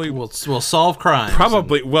and probably... We'll solve crimes.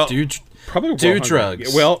 Probably, well... Probably do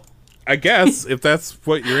drugs. Well, I guess if that's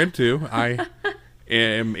what you're into, I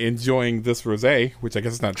am enjoying this rosé, which I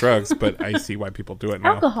guess is not drugs, but I see why people do it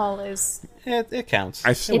now. Alcohol is... It counts.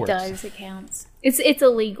 It does. It counts. It's a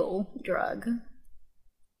legal drug.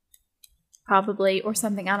 Probably, or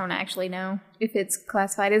something. I don't actually know if it's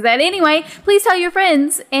classified as that. Anyway, please tell your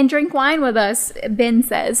friends and drink wine with us, Ben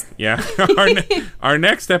says. Yeah. Our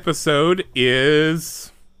next episode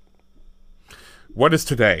is... What is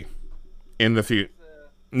today? In the future.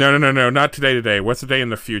 No, not today. What's the day in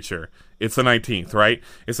the future? It's the 19th, right?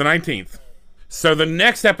 It's the 19th. So the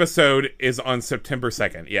next episode is on September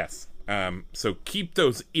 2nd, yes. So keep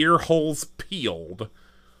those ear holes peeled.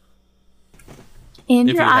 And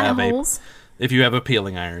your eye holes. If you have a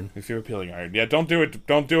peeling iron. Yeah, don't do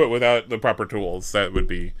it without the proper tools. That would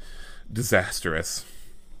be disastrous.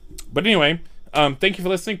 But anyway, thank you for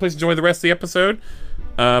listening. Please enjoy the rest of the episode.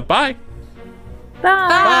 Bye. Bye.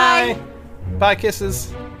 Bye. Bye,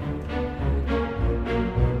 kisses.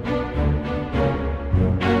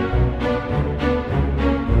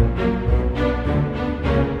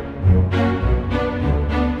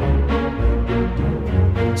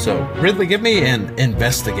 So, Ridley, give me an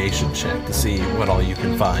investigation check to see what all you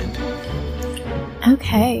can find.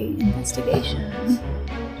 Okay, investigation.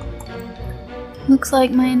 Looks like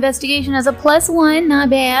my investigation has a +1, not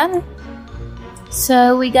bad.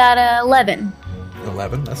 So we got 11.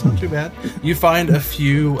 11, that's not too bad. You find a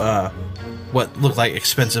few what look like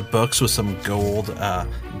expensive books with some gold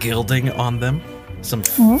gilding on them, some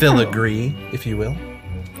filigree, if you will.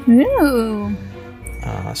 Ooh.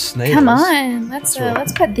 Snails. Come on, let's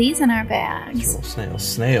put these in our bags.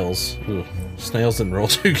 Snails. Ooh, snails didn't roll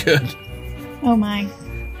too good. Oh my.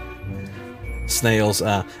 Snails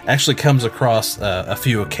actually comes across a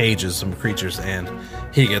few cages, some creatures, and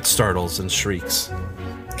he gets startled and shrieks.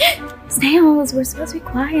 Snails, we're supposed to be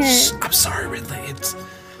quiet. I'm sorry, Ridley. It's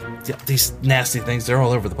these nasty things. They're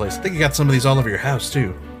all over the place. I think you got some of these all over your house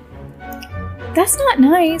too. That's not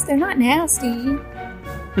nice. They're not nasty.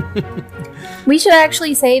 We should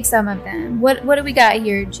actually save some of them. What do we got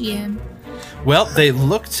here, GM? Well, they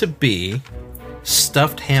look to be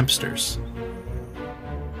stuffed hamsters.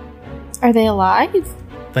 Are they alive?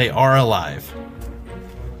 They are alive.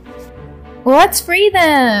 Well, let's free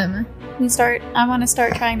them. I want to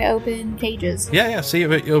start trying to open cages. Yeah. See,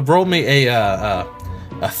 you'll roll me a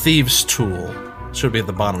thieves tool. Should be at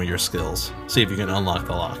the bottom of your skills. See if you can unlock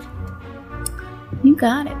the lock. You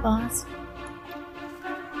got it, boss.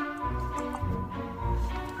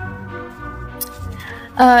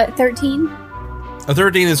 Uh, 13. A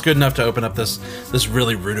 13 is good enough to open up this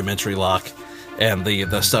really rudimentary lock, and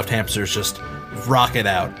the stuffed hamsters just rocket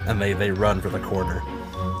out, and they run for the corner.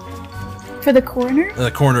 For the corner?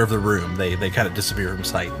 The corner of the room. They kind of disappear from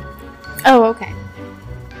sight. Oh, okay.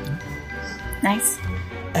 Nice.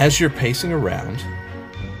 As you're pacing around,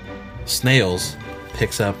 Snails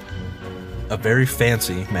picks up a very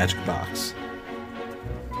fancy magic box.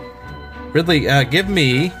 Ridley, give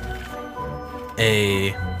me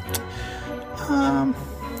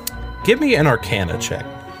an Arcana check.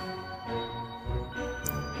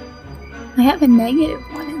 I have a negative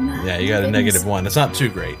one in that. Yeah, you got a negative one. It's not too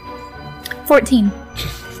great. 14.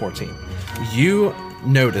 14. You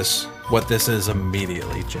notice what this is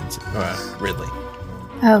immediately, Ridley.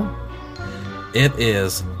 Oh. It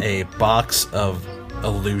is a box of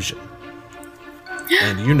illusion.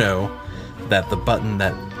 And you know that the button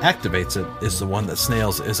that activates it is the one that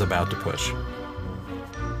Snails is about to push.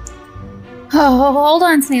 Oh, hold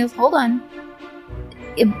on, Snails, hold on.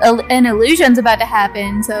 An illusion's about to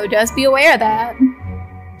happen, so just be aware of that.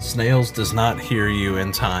 Snails does not hear you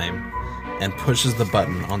in time and pushes the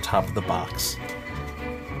button on top of the box.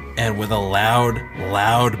 And with a loud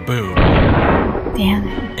boom, damn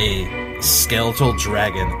it, a skeletal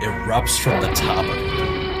dragon erupts from the top of it.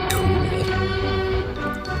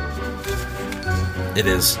 It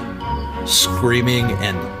is screaming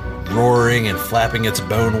and roaring and flapping its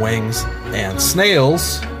bone wings, and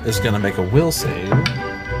Snails is going to make a will save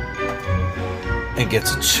and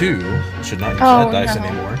gets a 2. Should not use that dice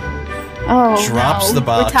anymore. Oh, drops the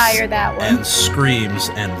box retire that one. and screams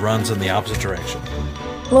and runs in the opposite direction.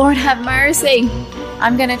 Lord have mercy.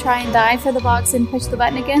 I'm going to try and dive for the box and push the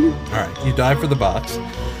button again. Alright, you dive for the box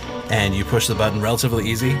and you push the button relatively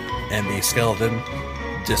easy, and the skeleton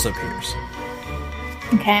disappears.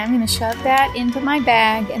 Okay, I'm going to shove that into my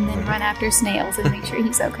bag and then run after Snails and make sure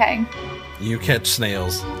he's okay. You catch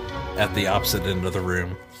Snails at the opposite end of the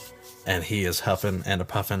room, and he is huffing and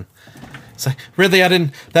a-puffing. It's like, Ridley,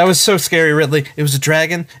 that was so scary, Ridley. It was a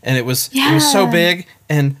dragon, and it was so big,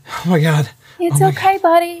 and oh my god. It's okay,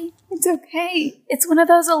 buddy. It's okay. It's one of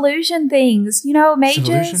those illusion things. You know,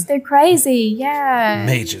 mages, they're crazy. Yeah.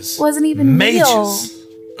 Mages. Wasn't even real.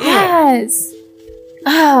 Yes.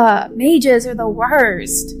 Mages are the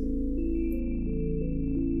worst.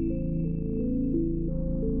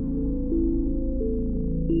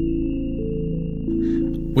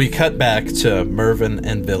 We cut back to Mervyn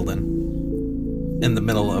and Vilden in the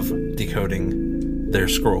middle of decoding their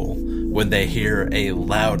scroll when they hear a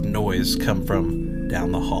loud noise come from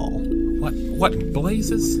down the hall. What in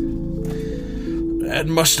blazes? It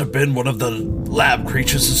must have been one of the lab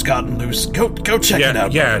creatures that's gotten loose. Go check it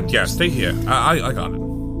out. Yeah, stay here. I got it.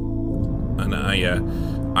 And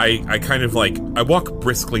I kind of I walk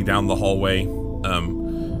briskly down the hallway.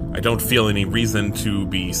 I don't feel any reason to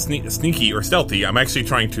be sneaky or stealthy. I'm actually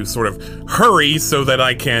trying to sort of hurry so that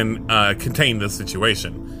I can contain this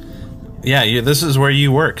situation. Yeah, this is where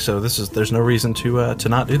you work, so there's no reason to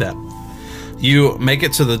not do that. You make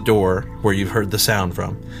it to the door where you've heard the sound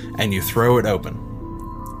from, and you throw it open.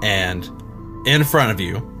 And in front of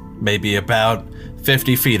you, maybe about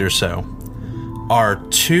 50 feet or so, are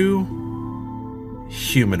 2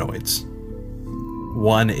 humanoids.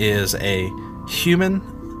 One is a human,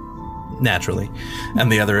 naturally,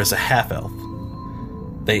 and the other is a half-elf.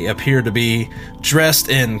 They appear to be dressed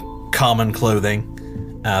in common clothing.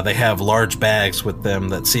 They have large bags with them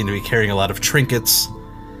that seem to be carrying a lot of trinkets.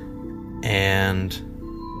 And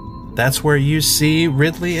that's where you see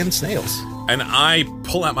Ridley and Snails. And I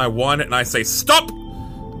pull out my wand and I say, "Stop!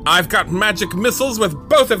 I've got magic missiles with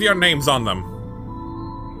both of your names on them."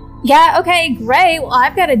 Yeah, okay, great. Well,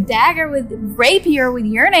 I've got a dagger with rapier with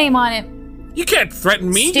your name on it. You can't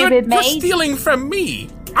threaten me. Stupid You're mage. stealing from me.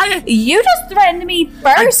 You just threatened me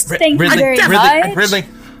first. Thank you very much. Ridley.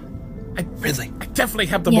 I definitely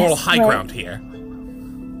have the moral high ground here.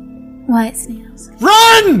 What, Snails?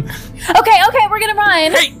 Run! Okay, we're gonna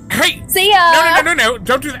run. Hey! See ya! No,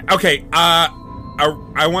 don't do that. Okay,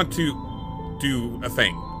 I want to do a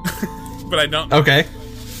thing. But I don't. Okay.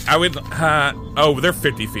 I would, they're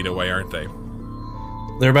 50 feet away, aren't they?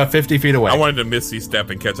 They're about 50 feet away. I wanted to Misty Step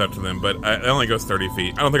and catch up to them, but it only goes 30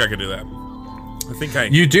 feet. I don't think I could do that.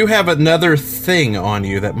 You do have another thing on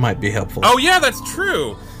you that might be helpful. Oh yeah, that's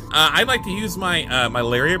true. I'd like to use my my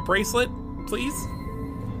lariat bracelet, please.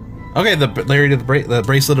 Okay, the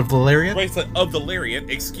bracelet of the lariat. Bracelet of the lariat.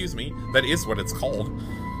 Excuse me. That is what it's called.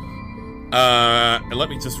 And let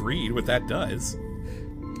me just read what that does.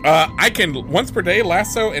 I can once per day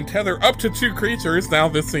lasso and tether up to 2 creatures. Now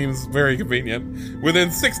this seems very convenient.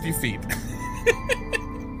 Within 60 feet.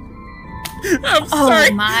 I'm sorry.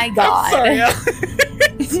 Oh my god. I'm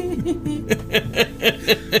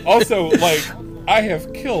sorry. Also, like, I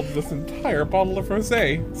have killed this entire bottle of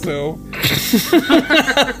rosé, so.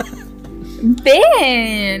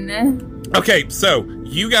 Ben! Okay, so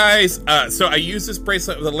you guys, so I use this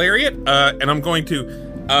bracelet with the lariat, and I'm going to,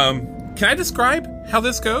 can I describe how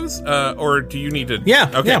this goes? Or do you need to? Yeah.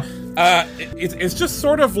 Okay. Yeah. It's just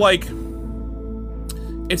sort of like,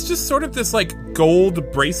 it's just sort of this like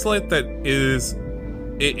gold bracelet that is,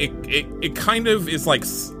 it kind of is like,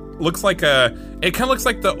 looks like it kind of looks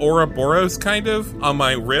like the Ouroboros kind of on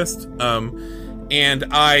my wrist. And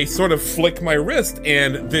I sort of flick my wrist,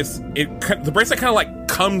 and the bracelet kind of like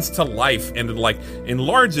comes to life and it like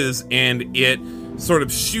enlarges, and it sort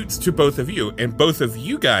of shoots to both of you, and both of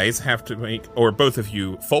you guys have to make, or both of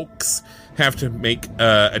you folks have to make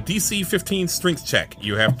a DC 15 strength check.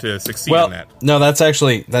 You have to succeed in that. No, that's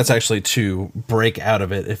actually to break out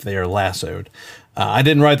of it if they are lassoed. I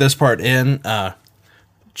didn't write this part in.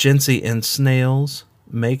 Jincy and Snails,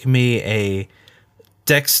 make me a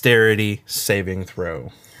dexterity saving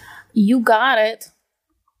throw. You got it.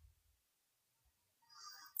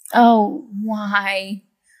 Oh, why?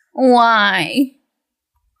 Why?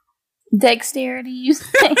 Dexterity, you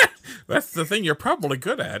say? That's the thing you're probably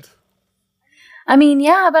good at. I mean,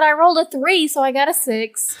 yeah, but I rolled a 3, so I got a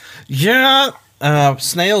 6. Yeah,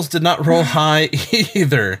 Snails did not roll high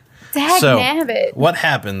either. Dagnabbit. What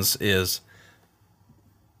happens is,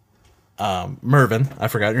 Mervin, I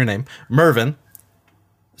forgot your name, Mervin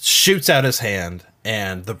shoots out his hand,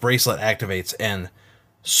 and the bracelet activates and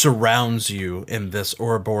surrounds you in this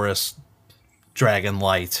Ouroboros dragon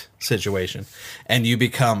light situation, and you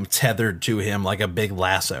become tethered to him like a big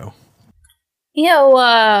lasso. Ew,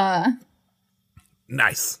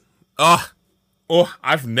 Nice.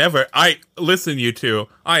 Listen, you two,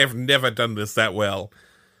 I have never done this that well.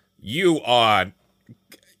 You are,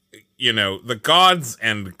 the gods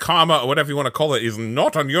and karma, or whatever you want to call it, is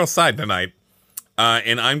not on your side tonight.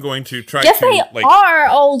 And I'm going to try yes, to, they are,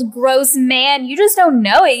 old gross man. You just don't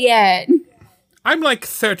know it yet. I'm like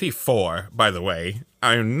 34, by the way.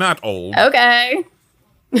 I'm not old. Okay.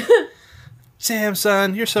 Damn,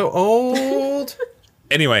 son, you're so old.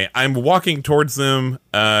 Anyway, I'm walking towards them,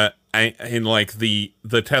 and like the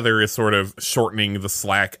tether is sort of shortening the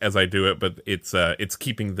slack as I do it, but it's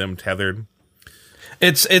keeping them tethered.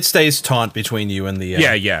 It stays taut between you and the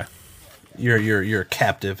yeah. your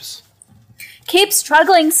captives. Keep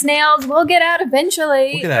struggling, Snails. We'll get out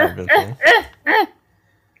eventually.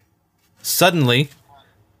 Suddenly,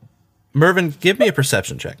 Mervin, give me a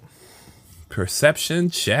perception check. Perception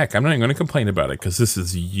check. I'm not even going to complain about it because this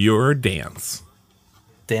is your dance.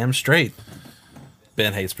 Damn straight.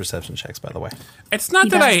 Ben hates perception checks, by the way. It's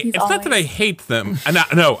not that I hate them.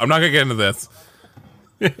 No, I'm not going to get into this.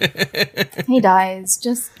 He dies.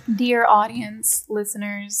 Just dear audience,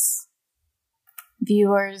 listeners,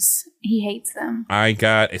 viewers, he hates them. I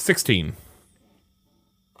got a 16.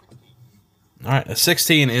 All right, a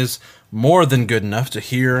 16 is more than good enough to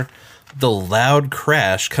hear the loud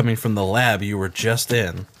crash coming from the lab you were just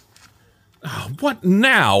in. Oh, what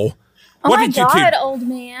now? Oh what my did god, you old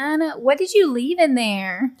man. What did you leave in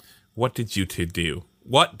there? What did you two do?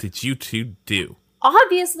 What did you two do?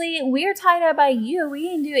 Obviously, we're tied up by you. We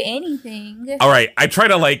didn't do anything. All right, I try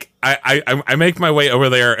to I make my way over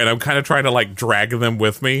there, and I'm kind of trying to drag them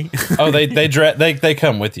with me. Oh, they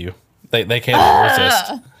come with you. They can't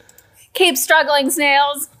resist. Keep struggling,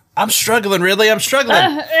 Snails. I'm struggling, really. I'm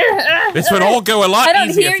struggling. This would all go a lot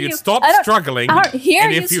easier if you'd stop struggling, I don't hear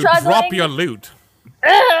and you if you struggling. drop your loot.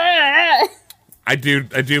 I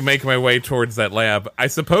do make my way towards that lab. I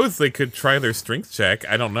suppose they could try their strength check.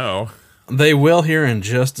 I don't know. They will here in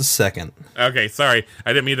just a second. Okay, sorry.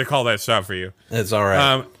 I didn't mean to call that shot for you. It's all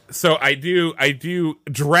right. So I do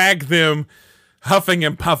drag them huffing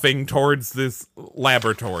and puffing towards this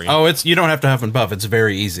laboratory. Oh, you don't have to huff and puff. It's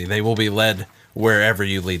very easy. They will be led wherever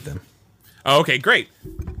you lead them. Oh, okay, great.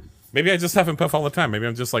 Maybe I just huff and puff all the time. Maybe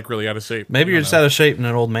I'm just really out of shape. Maybe you're just out of shape and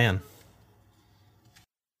an old man.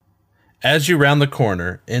 As you round the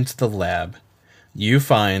corner into the lab, you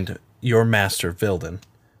find your master, Vilden,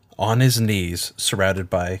 on his knees, surrounded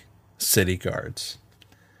by city guards.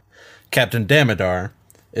 Captain Damodar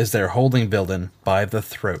is there holding Vilden by the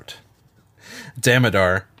throat.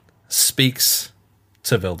 Damodar speaks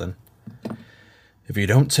to Vilden. If you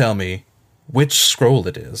don't tell me which scroll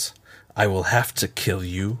it is, I will have to kill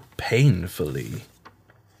you painfully.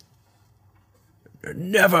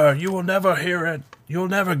 Never! You will never hear it. You'll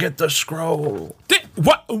never get the scroll.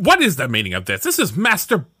 What is the meaning of this? This is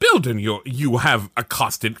Master Bilden you have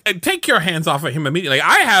accosted. Take your hands off of him immediately.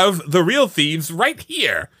 I have the real thieves right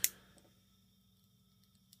here.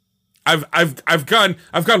 I've gone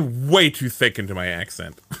way too thick into my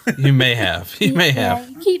accent. You may have. You may have.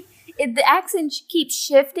 The accent keeps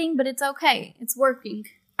shifting, but it's okay. It's working.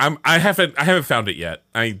 I haven't found it yet.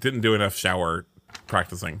 I didn't do enough shower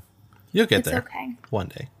practicing. You'll get It's there. okay. One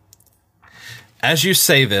day. As you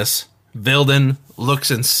say this, Vilden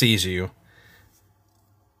looks and sees you,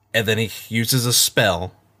 and then he uses a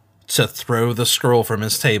spell to throw the scroll from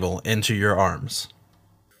his table into your arms.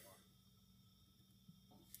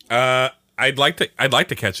 I'd like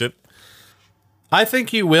to catch it. I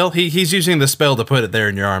think you will. He's using the spell to put it there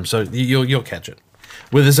in your arm, so you'll catch it.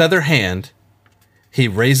 With his other hand, he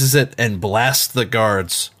raises it and blasts the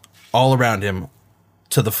guards all around him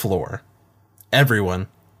to the floor. Everyone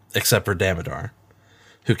except for Damodar,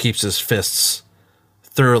 who keeps his fists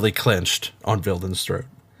thoroughly clenched on Vilden's throat.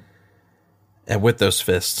 And with those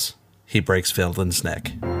fists, he breaks Vilden's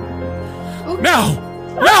neck. No!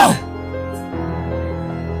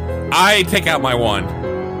 I take out my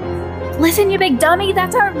wand. Listen, you big dummy.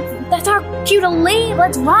 That's our cue to leave.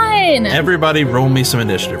 Let's run. Everybody roll me some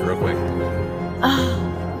initiative real quick.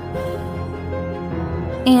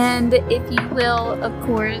 And if you will, of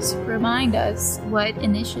course, remind us what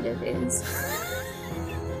initiative is.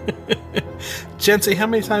 Jency, how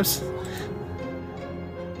many times?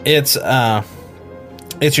 It's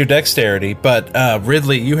your dexterity, but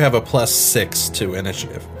Ridley, you have a +6 to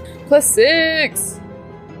initiative. +6.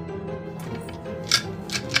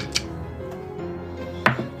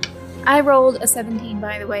 I rolled a 17,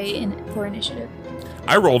 by the way, for initiative.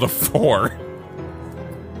 I rolled a 4.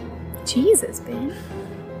 Jesus, Ben.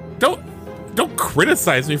 Don't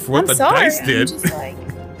criticize me for what the sorry. dice did. I'm just like,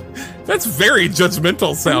 That's very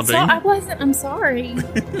judgmental sounding. I'm sorry.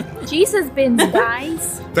 Jesus, Ben's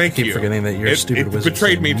dice. Thank Keep you. forgetting that you're a stupid it wizard.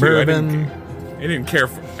 betrayed me too. Mervin.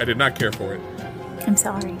 I did not care for it. I'm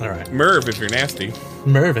sorry. All right. Merv, if you're nasty.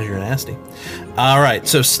 Merv, you're nasty. All right,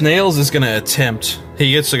 so Snails is going to attempt.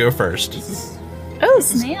 He gets to go first. Oh,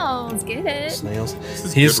 Snails, get it. Snails.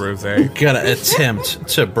 is He's good, Rosé. going to attempt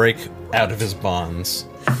to break out of his bonds.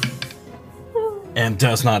 And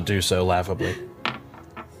does not do so laughably.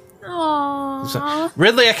 Aww. So,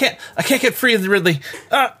 Ridley, I can't get free of Ridley.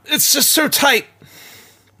 It's just so tight.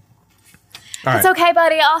 All right. It's okay,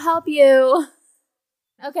 buddy. I'll help you.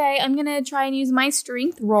 Okay, I'm gonna try and use my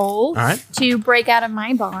strength roll to break out of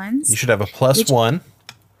my bonds. You should have a +1.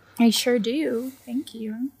 I sure do. Thank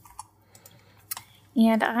you.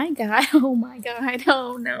 And I got, oh my god,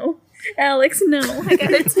 oh no. Alex, no. I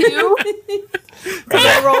got a 2. Because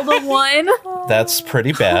I rolled a 1. That's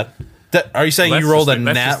pretty bad. Are you saying you rolled a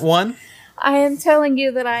nat 1? I am telling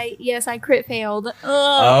you that I crit failed. Ugh.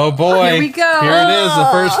 Oh boy. Here we go. Here it is, the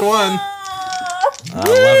first one. I love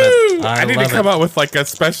it. I need to come up with like a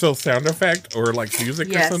special sound effect or like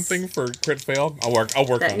music or something for crit fail. I'll work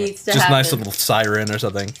That on needs it. to Just happen. nice little siren or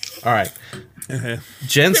something. All right.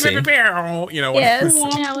 Jency, You know what? Yes,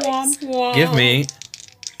 Alex. give me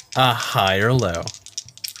a high or low.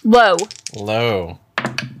 Whoa. Low.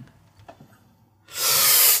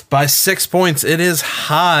 By 6 points, it is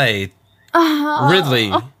high.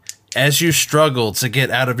 Ridley, as you struggle to get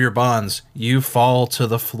out of your bonds, you fall to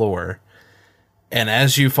the floor. And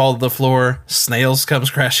as you fall to the floor, Snails comes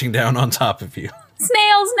crashing down on top of you.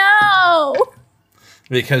 Snails, no!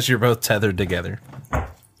 Because you're both tethered together.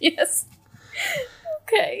 Yes.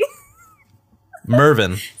 Okay.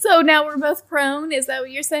 Mervin, So now we're both prone? Is that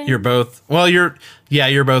what you're saying? you're both... Well, you're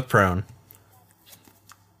both prone.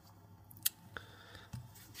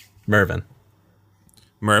 Mervin,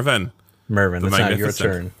 Mervin. it's now your Magnificent.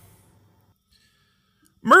 turn.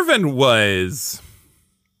 Mervin was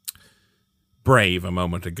brave a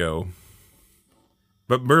moment ago.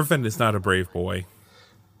 But Mervin is not a brave boy.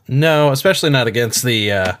 No, especially not against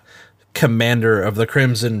the commander of the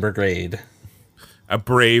Crimson Brigade. A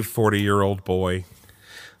brave 40-year-old boy.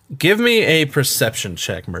 Give me a perception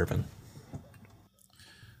check, Mervin.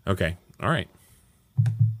 Okay. All right.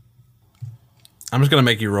 I'm just gonna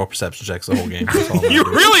make you roll perception checks the whole game. That's all I'm gonna You do.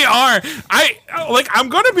 really are. I'm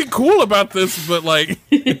going to be cool about this, but like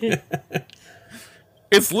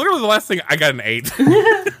It's literally the last thing. I got an 8.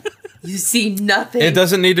 You see nothing. It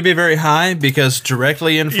doesn't need to be very high because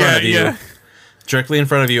directly in front of you, directly in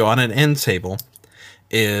front of you on an end table,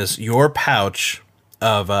 is your pouch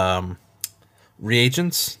of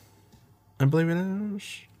reagents. I believe it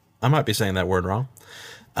is. I might be saying that word wrong.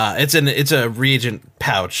 It's a reagent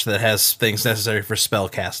pouch that has things necessary for spell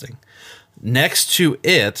casting. Next to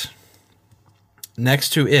it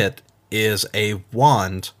is a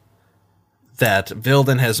wand that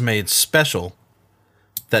Vilden has made special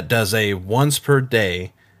that does a once per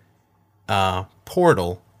day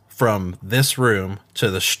portal from this room to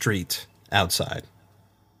the street outside.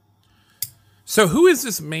 So who is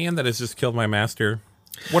this man that has just killed my master?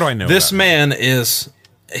 What do I know? This about man is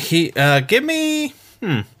give me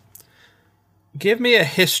a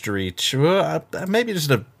history, maybe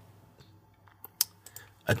just a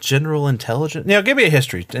general intelligence. Yeah, give me a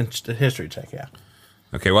history check. Yeah.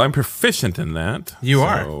 Okay, well, I'm proficient in that. You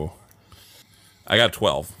are. I got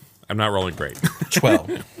 12. I'm not rolling great.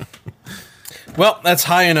 12. Well, that's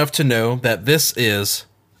high enough to know that this is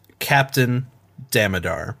Captain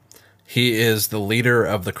Damodar. He is the leader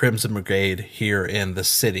of the Crimson Brigade here in the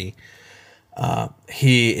city.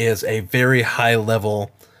 He is a very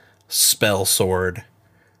high-level spell sword.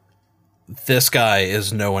 This guy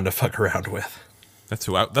is no one to fuck around with. That's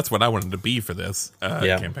what I wanted to be for this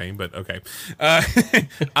campaign, but okay.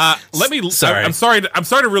 Let me. Sorry. I'm sorry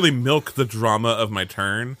to really milk the drama of my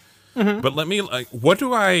turn, but let me. What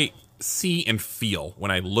do I see and feel when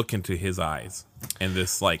I look into his eyes and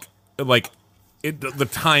this the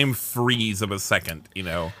time freeze of a second? You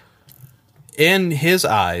know, in his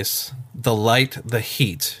eyes, the light, the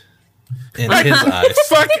heat. In his eyes.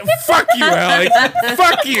 Fuck you, Alex.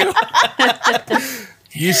 Fuck you.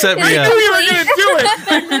 You set me up.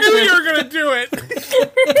 I knew you were gonna do it.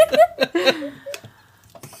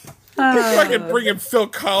 Fucking bringing Phil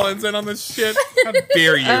Collins in on this shit. How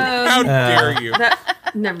dare you? How dare you?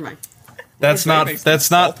 Never mind. That's not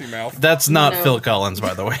Phil Collins,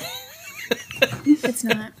 by the way. It's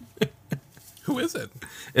not. Who is it?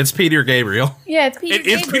 It's Peter Gabriel. Yeah, it's Peter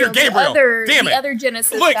Gabriel. It's Peter Gabriel. Damn it. The other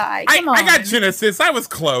Genesis Look, guy. Come on. I got Genesis. I was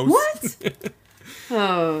close. What?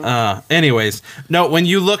 Anyways, no, when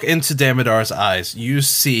you look into Damodar's eyes, you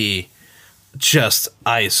see just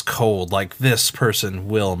ice cold, like this person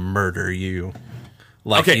will murder you.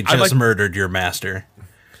 Like he just murdered your master.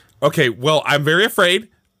 Okay, well, I'm very afraid,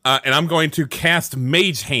 and I'm going to cast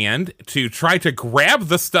Mage Hand to try to grab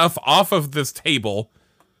the stuff off of this table.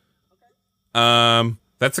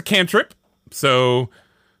 That's a cantrip, so,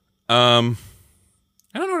 I don't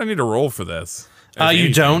know what I need to roll for this.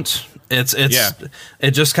 You don't.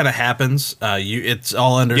 It just kind of happens. It's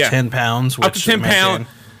all under 10 pounds. Which up to 10 pounds.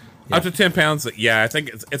 Yeah. Up to 10 pounds. Yeah, I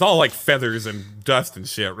think it's all like feathers and dust and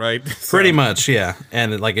shit, right? Pretty much, yeah.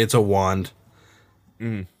 And it's a wand.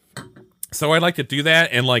 So I'd like to do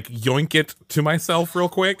that and like yoink it to myself real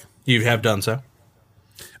quick. You have done so.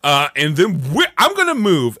 And then I'm going to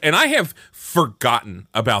move, and I have forgotten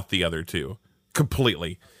about the other two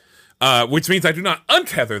completely, which means I do not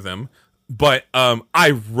untether them. But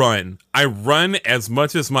I run as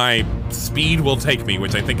much as my speed will take me,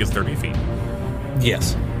 which I think is 30 feet.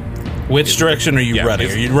 Yes. Which direction are you running?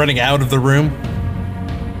 Are you running out of the room?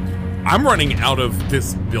 I'm running out of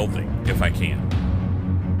this building, if I can.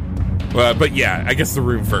 But yeah, I guess the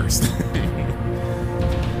room first.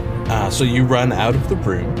 So you run out of the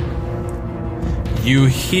room. You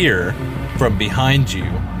hear from behind you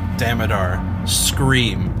Damodar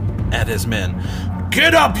scream at his men.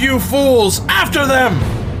 Get up, you fools! After them!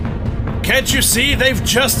 Can't you see they've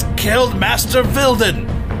just killed Master Vilden?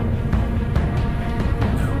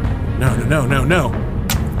 No.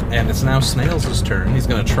 And it's now Snails' turn. He's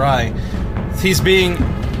gonna try. He's being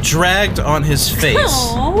dragged on his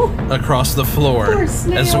face across the floor,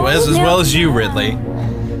 as well as you, Ridley.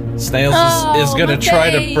 Snails is gonna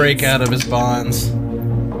try to break out of his bonds.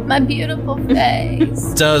 My beautiful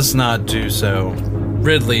face. Does not do so.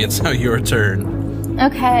 Ridley, it's now your turn.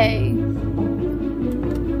 Okay.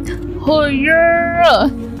 Oh yeah!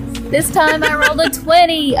 This time I rolled a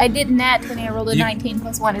 20. I did nat 20. I rolled a 19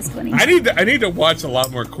 plus 1 is 20. I need to watch a lot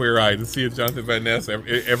more Queer Eye to see if Jonathan Van Ness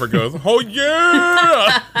ever goes, oh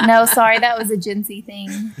yeah! No, sorry, that was a Gen Z thing.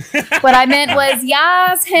 What I meant was,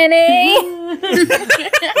 yas, Henny!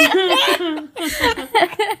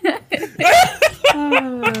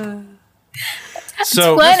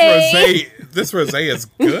 So, 20. This rosé is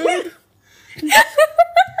good?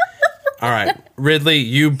 All right, Ridley,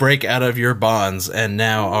 you break out of your bonds and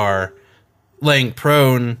now are laying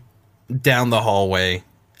prone down the hallway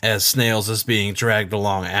as Snails is being dragged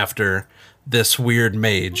along after this weird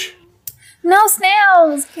mage. No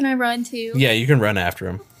snails! Can I run too? Yeah, you can run after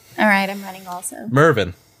him. Alright, I'm running also.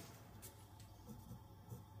 Mervin,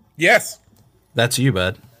 Yes. that's you,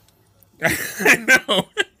 bud. No.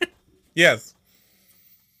 Yes.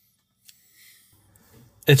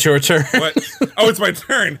 It's your turn. What? Oh, it's my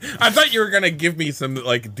turn. I thought you were gonna give me some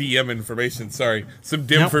like DM information. Sorry, some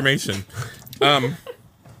dim information. I'm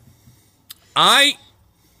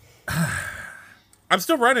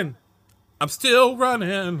still running.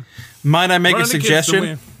 Might I make Running a against the suggestion?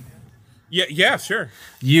 wind. Yeah, sure.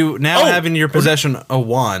 You now Oh. have in your possession a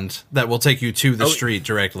wand that will take you to the street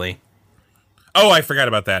directly. Oh, I forgot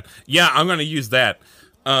about that. Yeah, I'm gonna use that.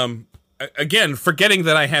 Again, forgetting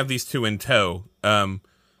that I have these two in tow.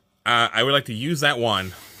 I would like to use that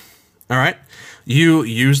wand. All right. You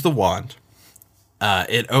use the wand.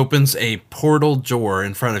 It opens a portal door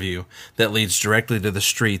in front of you that leads directly to the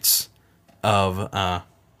streets of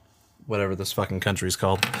whatever this fucking country's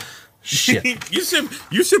called. Shit.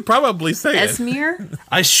 You should probably say it. Esmir?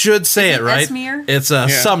 I should say it right. Esmir? It's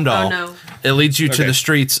Sumdal. Oh, no. It leads you to Okay. the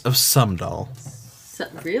streets of Sumdal.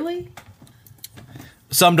 Really?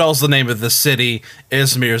 Sumdal's the name of the city.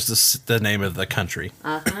 Izmir's the name of the country.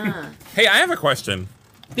 Hey, I have a question.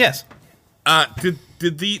 Yes.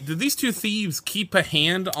 Did these two thieves keep a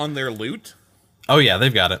hand on their loot? Oh yeah,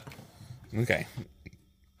 they've got it. Okay.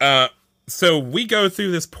 So we go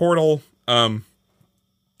through this portal.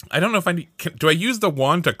 I don't know if do I use the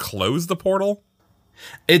wand to close the portal?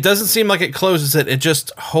 It doesn't seem like it closes it. It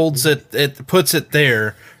just holds it. It puts it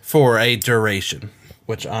there for a duration,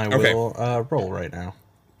 which I will roll right now.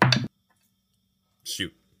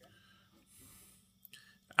 Shoot.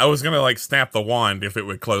 I was gonna like snap the wand if it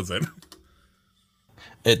would close it.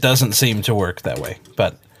 It doesn't seem to work that way,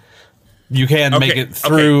 but you can make Okay, it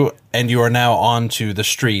through, and you are now onto the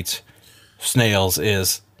street. Snails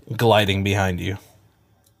is gliding behind you.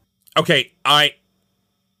 Okay,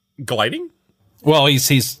 gliding? Well,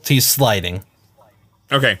 he's sliding.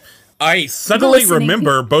 Okay. I suddenly Glistening.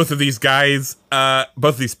 remember both of these guys,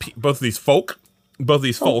 both of these folk,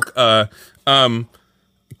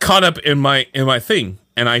 caught up in my thing,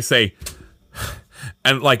 and I say,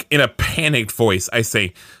 and like in a panicked voice, I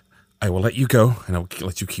say, I will let you go, and I will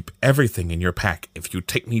let you keep everything in your pack if you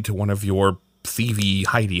take me to one of your thievy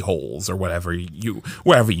hidey holes or wherever you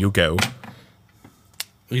go.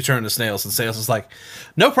 You turn to Snails, and Snails is like,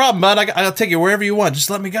 "No problem, bud. I'll take you wherever you want. Just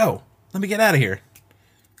let me go. Let me get out of here."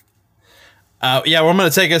 Yeah, well, I'm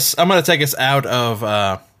gonna take us out of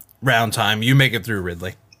round time. You make it through,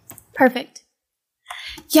 Ridley. Perfect.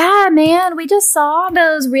 Yeah, man, we just saw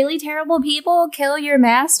those really terrible people kill your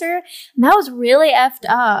master, and that was really effed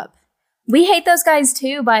up. We hate those guys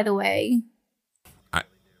too, by the way.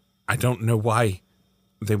 I don't know why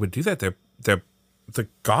they would do that. They're the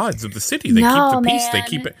gods of the city. They No, keep the peace. They man.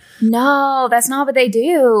 keep it. No, that's not what they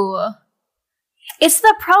do. It's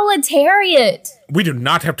the proletariat. We do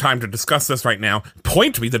not have time to discuss this right now.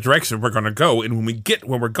 Point me the direction we're going to go, and when we get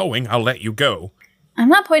where we're going, I'll let you go. I'm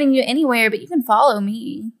not pointing you anywhere, but you can follow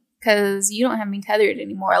me, because you don't have me tethered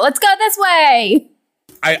anymore. Let's go this way!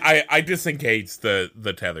 I disengage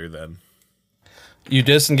the tether then. You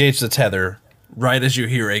disengage the tether right as you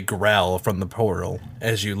hear a growl from the portal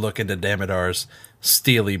as you look into Damodar's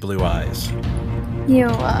steely blue eyes. You,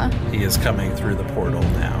 He is coming through the portal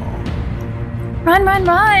now. run, run,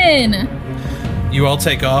 run! You all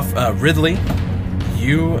take off. Ridley,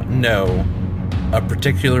 you know a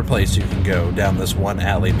particular place you can go down this one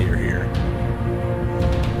alley near here.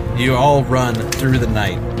 You all run through the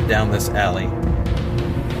night down this alley.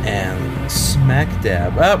 And smack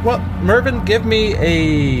dab. Well, Mervin, give me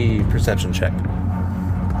a perception check.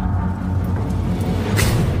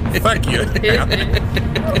 Fuck you.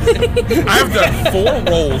 I've done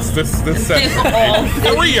 4 rolls this session, and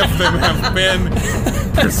 3 of them have been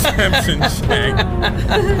perception check.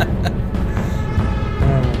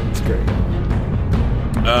 That's great.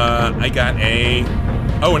 I got an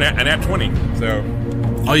nat 20. So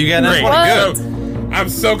Oh, you got great. that 20. Good. So, I'm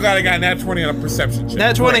so glad I got nat 20 on a perception check.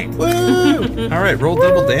 Nat 20. Great. Woo! All right, roll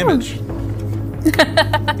double damage.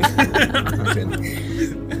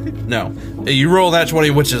 No, you roll that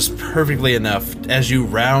 20, which is perfectly enough as you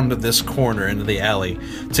round this corner into the alley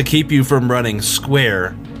to keep you from running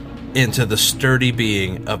square into the sturdy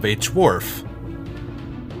being of a dwarf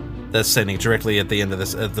that's standing directly at the end of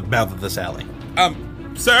this, at the mouth of this alley.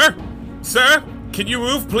 Sir, can you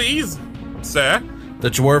move, please, sir? The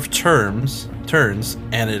dwarf turns,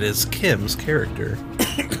 and it is Kim's character.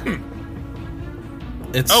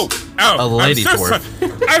 It's a lady I'm so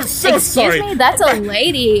dwarf. I'm so Excuse sorry. me, that's a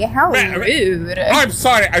lady. How rude. I'm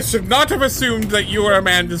sorry. I should not have assumed that you were a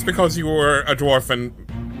man just because you were a dwarf and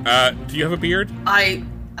Do you have a beard? I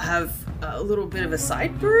have a little bit of a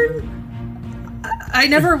sideburn. I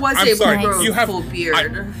never was I'm able sorry, to grow you a have- full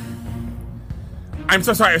beard. I'm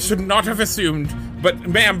so sorry, I should not have assumed. But,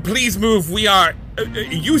 ma'am, please move. We are...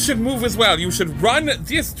 you should move as well. You should run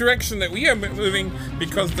this direction that we are moving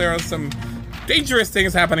because there are some dangerous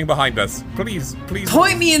things happening behind us. Please.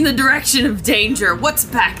 Point me in the direction of danger. What's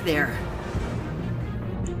back there?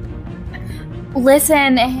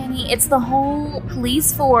 Listen, Annie, it's the whole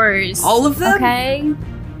police force. All of them? Okay.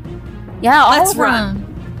 Yeah, all Let's of run. them.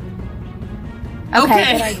 Okay,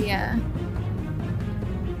 Okay. good idea.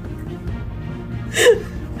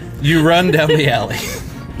 You run down the alley.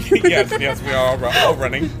 yes, we are all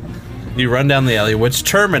running. You run down the alley, which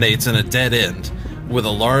terminates in a dead end with a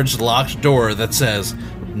large locked door that says,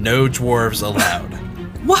 "No dwarves allowed."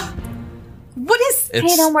 What? What is? Hey,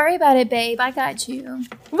 don't worry about it, babe. I got you.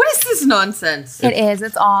 What is this nonsense? It is.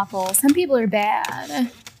 It's awful. Some people are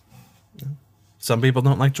bad. Some people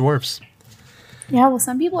don't like dwarves. Yeah, well,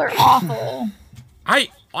 some people are awful. I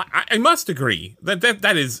must agree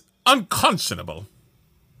that is unconscionable.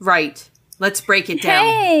 Right. Let's break it down.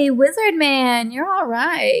 Hey, Wizard Man, you're all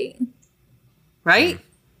right. Right?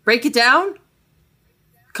 Break it down.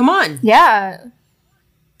 Come on. Yeah.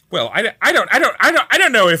 Well, I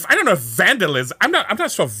don't know if vandalism. I'm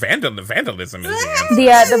not sure vandalism is the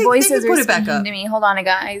answer. The voices put are it back speaking up. to me. Hold on,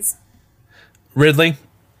 guys. Ridley,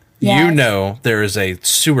 Yes. you know there is a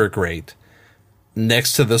sewer grate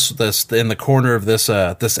next to this in the corner of this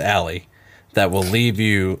alley that will lead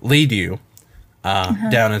you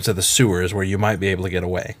down into the sewers where you might be able to get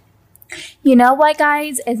away. You know what,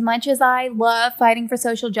 guys? As much as I love fighting for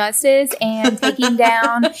social justice and taking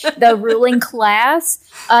down the ruling class,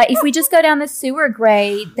 if we just go down the sewer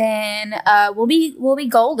grade, then we'll be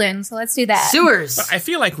golden. So let's do that. Sewers. I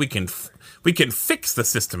feel like we can fix the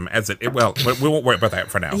system as it. Well, we won't worry about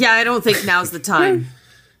that for now. Yeah, I don't think now's the time.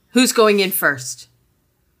 Who's going in first?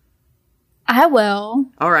 I will.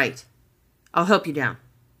 All right. I'll help you down.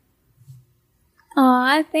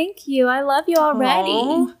 Aw, thank you. I love you already.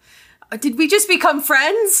 Oh. Did we just become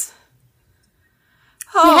friends?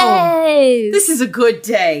 Oh, Yes. this is a good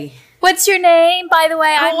day. What's your name, by the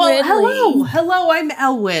way? I'm Ridley. Hello, I'm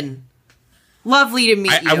Elwyn. Lovely to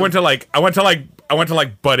meet you. I want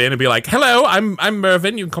to butt in and be like, "Hello, I'm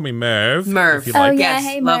Mervin. You can call me Merv. Merv. if you'd like. Oh, yeah, Yes,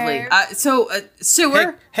 hey, lovely. Merv.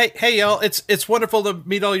 Sewer. Hey, y'all! It's wonderful to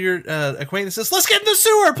meet all your acquaintances. Let's get in the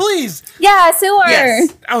sewer, please. Yeah, sewer.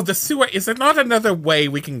 Yes. Oh, the sewer. Is there not another way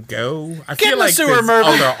we can go? I Get in feel the like sewer, there's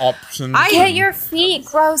Mervin. other options. Get your feet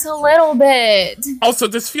gross a little bit. Also,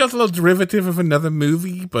 this feels a little derivative of another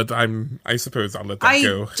movie, but I suppose I'll let that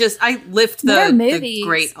go. I lift They're the movies.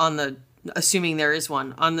 grate on the, assuming there is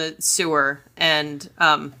one, on the sewer, and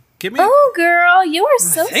Give me Oh, girl, you are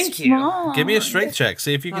so Thank you. strong. give me a strength check.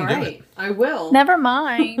 See if you can do it. I will. Never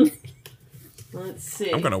mind. Let's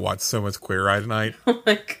see. I'm gonna watch so much Queer Eye tonight. Oh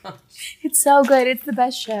my gosh. It's so good. It's the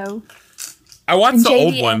best show. I watched And the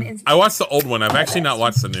old JDN one. is- I watched the old one. I've actually not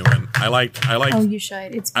watched the new one. I liked. Oh, you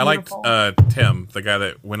should. It's I liked beautiful. Tim, the guy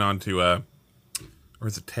that went on to or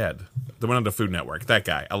is it Ted? That went on to Food Network. That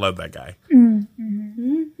guy. I love that guy.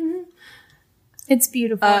 It's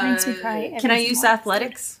beautiful. It makes me cry. every Can I use single-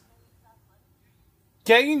 athletics?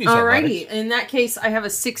 Yeah, you can use athletics. Alrighty. In that case, I have a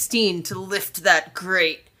 16 to lift that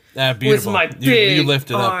grate Beautiful. with my you big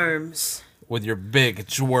lift it up arms. with your big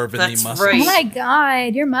dwarven That's muscles right. Oh my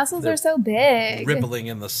god, your muscles are so big. rippling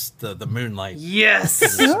in the moonlight. Yes.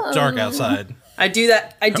 It's dark outside. I do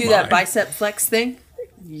that. I do Come that on. bicep flex thing.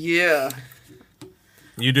 Yeah.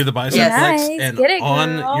 You do the bicep Yes. flex, Nice. and Get it,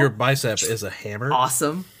 on girl. your bicep is a hammer,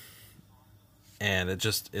 Awesome. and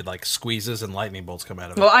it like squeezes and lightning bolts come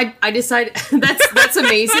out of it. Well, I decided that's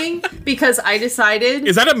amazing because I decided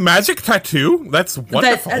Is that a magic tattoo? That's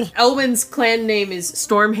wonderful. that Elwyn's clan name is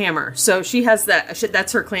Stormhammer, so she has that.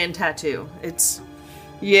 That's her clan tattoo. It's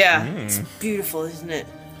it's beautiful, isn't it?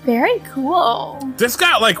 Very cool. This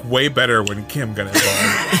got like way better when Kim got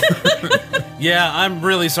involved. Yeah, I'm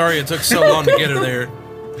really sorry it took so long to get her there.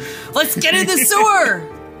 Let's get in the sewer.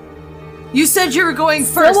 You said you were going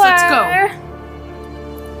first. Let's go. Sewer.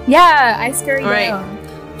 Yeah, I scurry All right. down.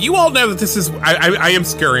 You all know that this is. I am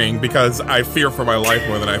scurrying because I fear for my life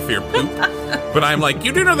more than I fear poop. But I'm like,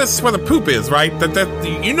 you do know this is where the poop is, right? That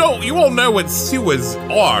you all know what sewers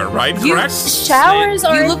are, right? You- Correct? Showers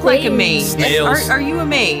are You look like a mage. Snails. Are you a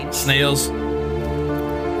mage? Snails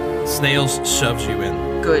shoves you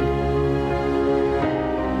in. Good.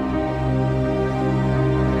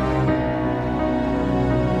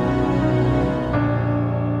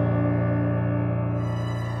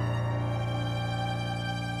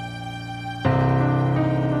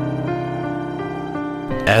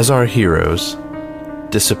 as our heroes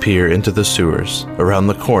disappear into the sewers, around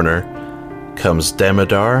the corner comes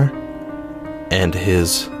Damodar and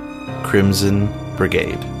his Crimson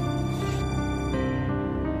Brigade.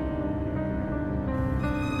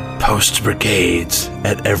 Post brigades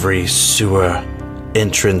at every sewer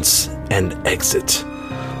entrance and exit.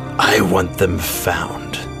 I want them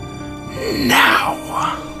found now.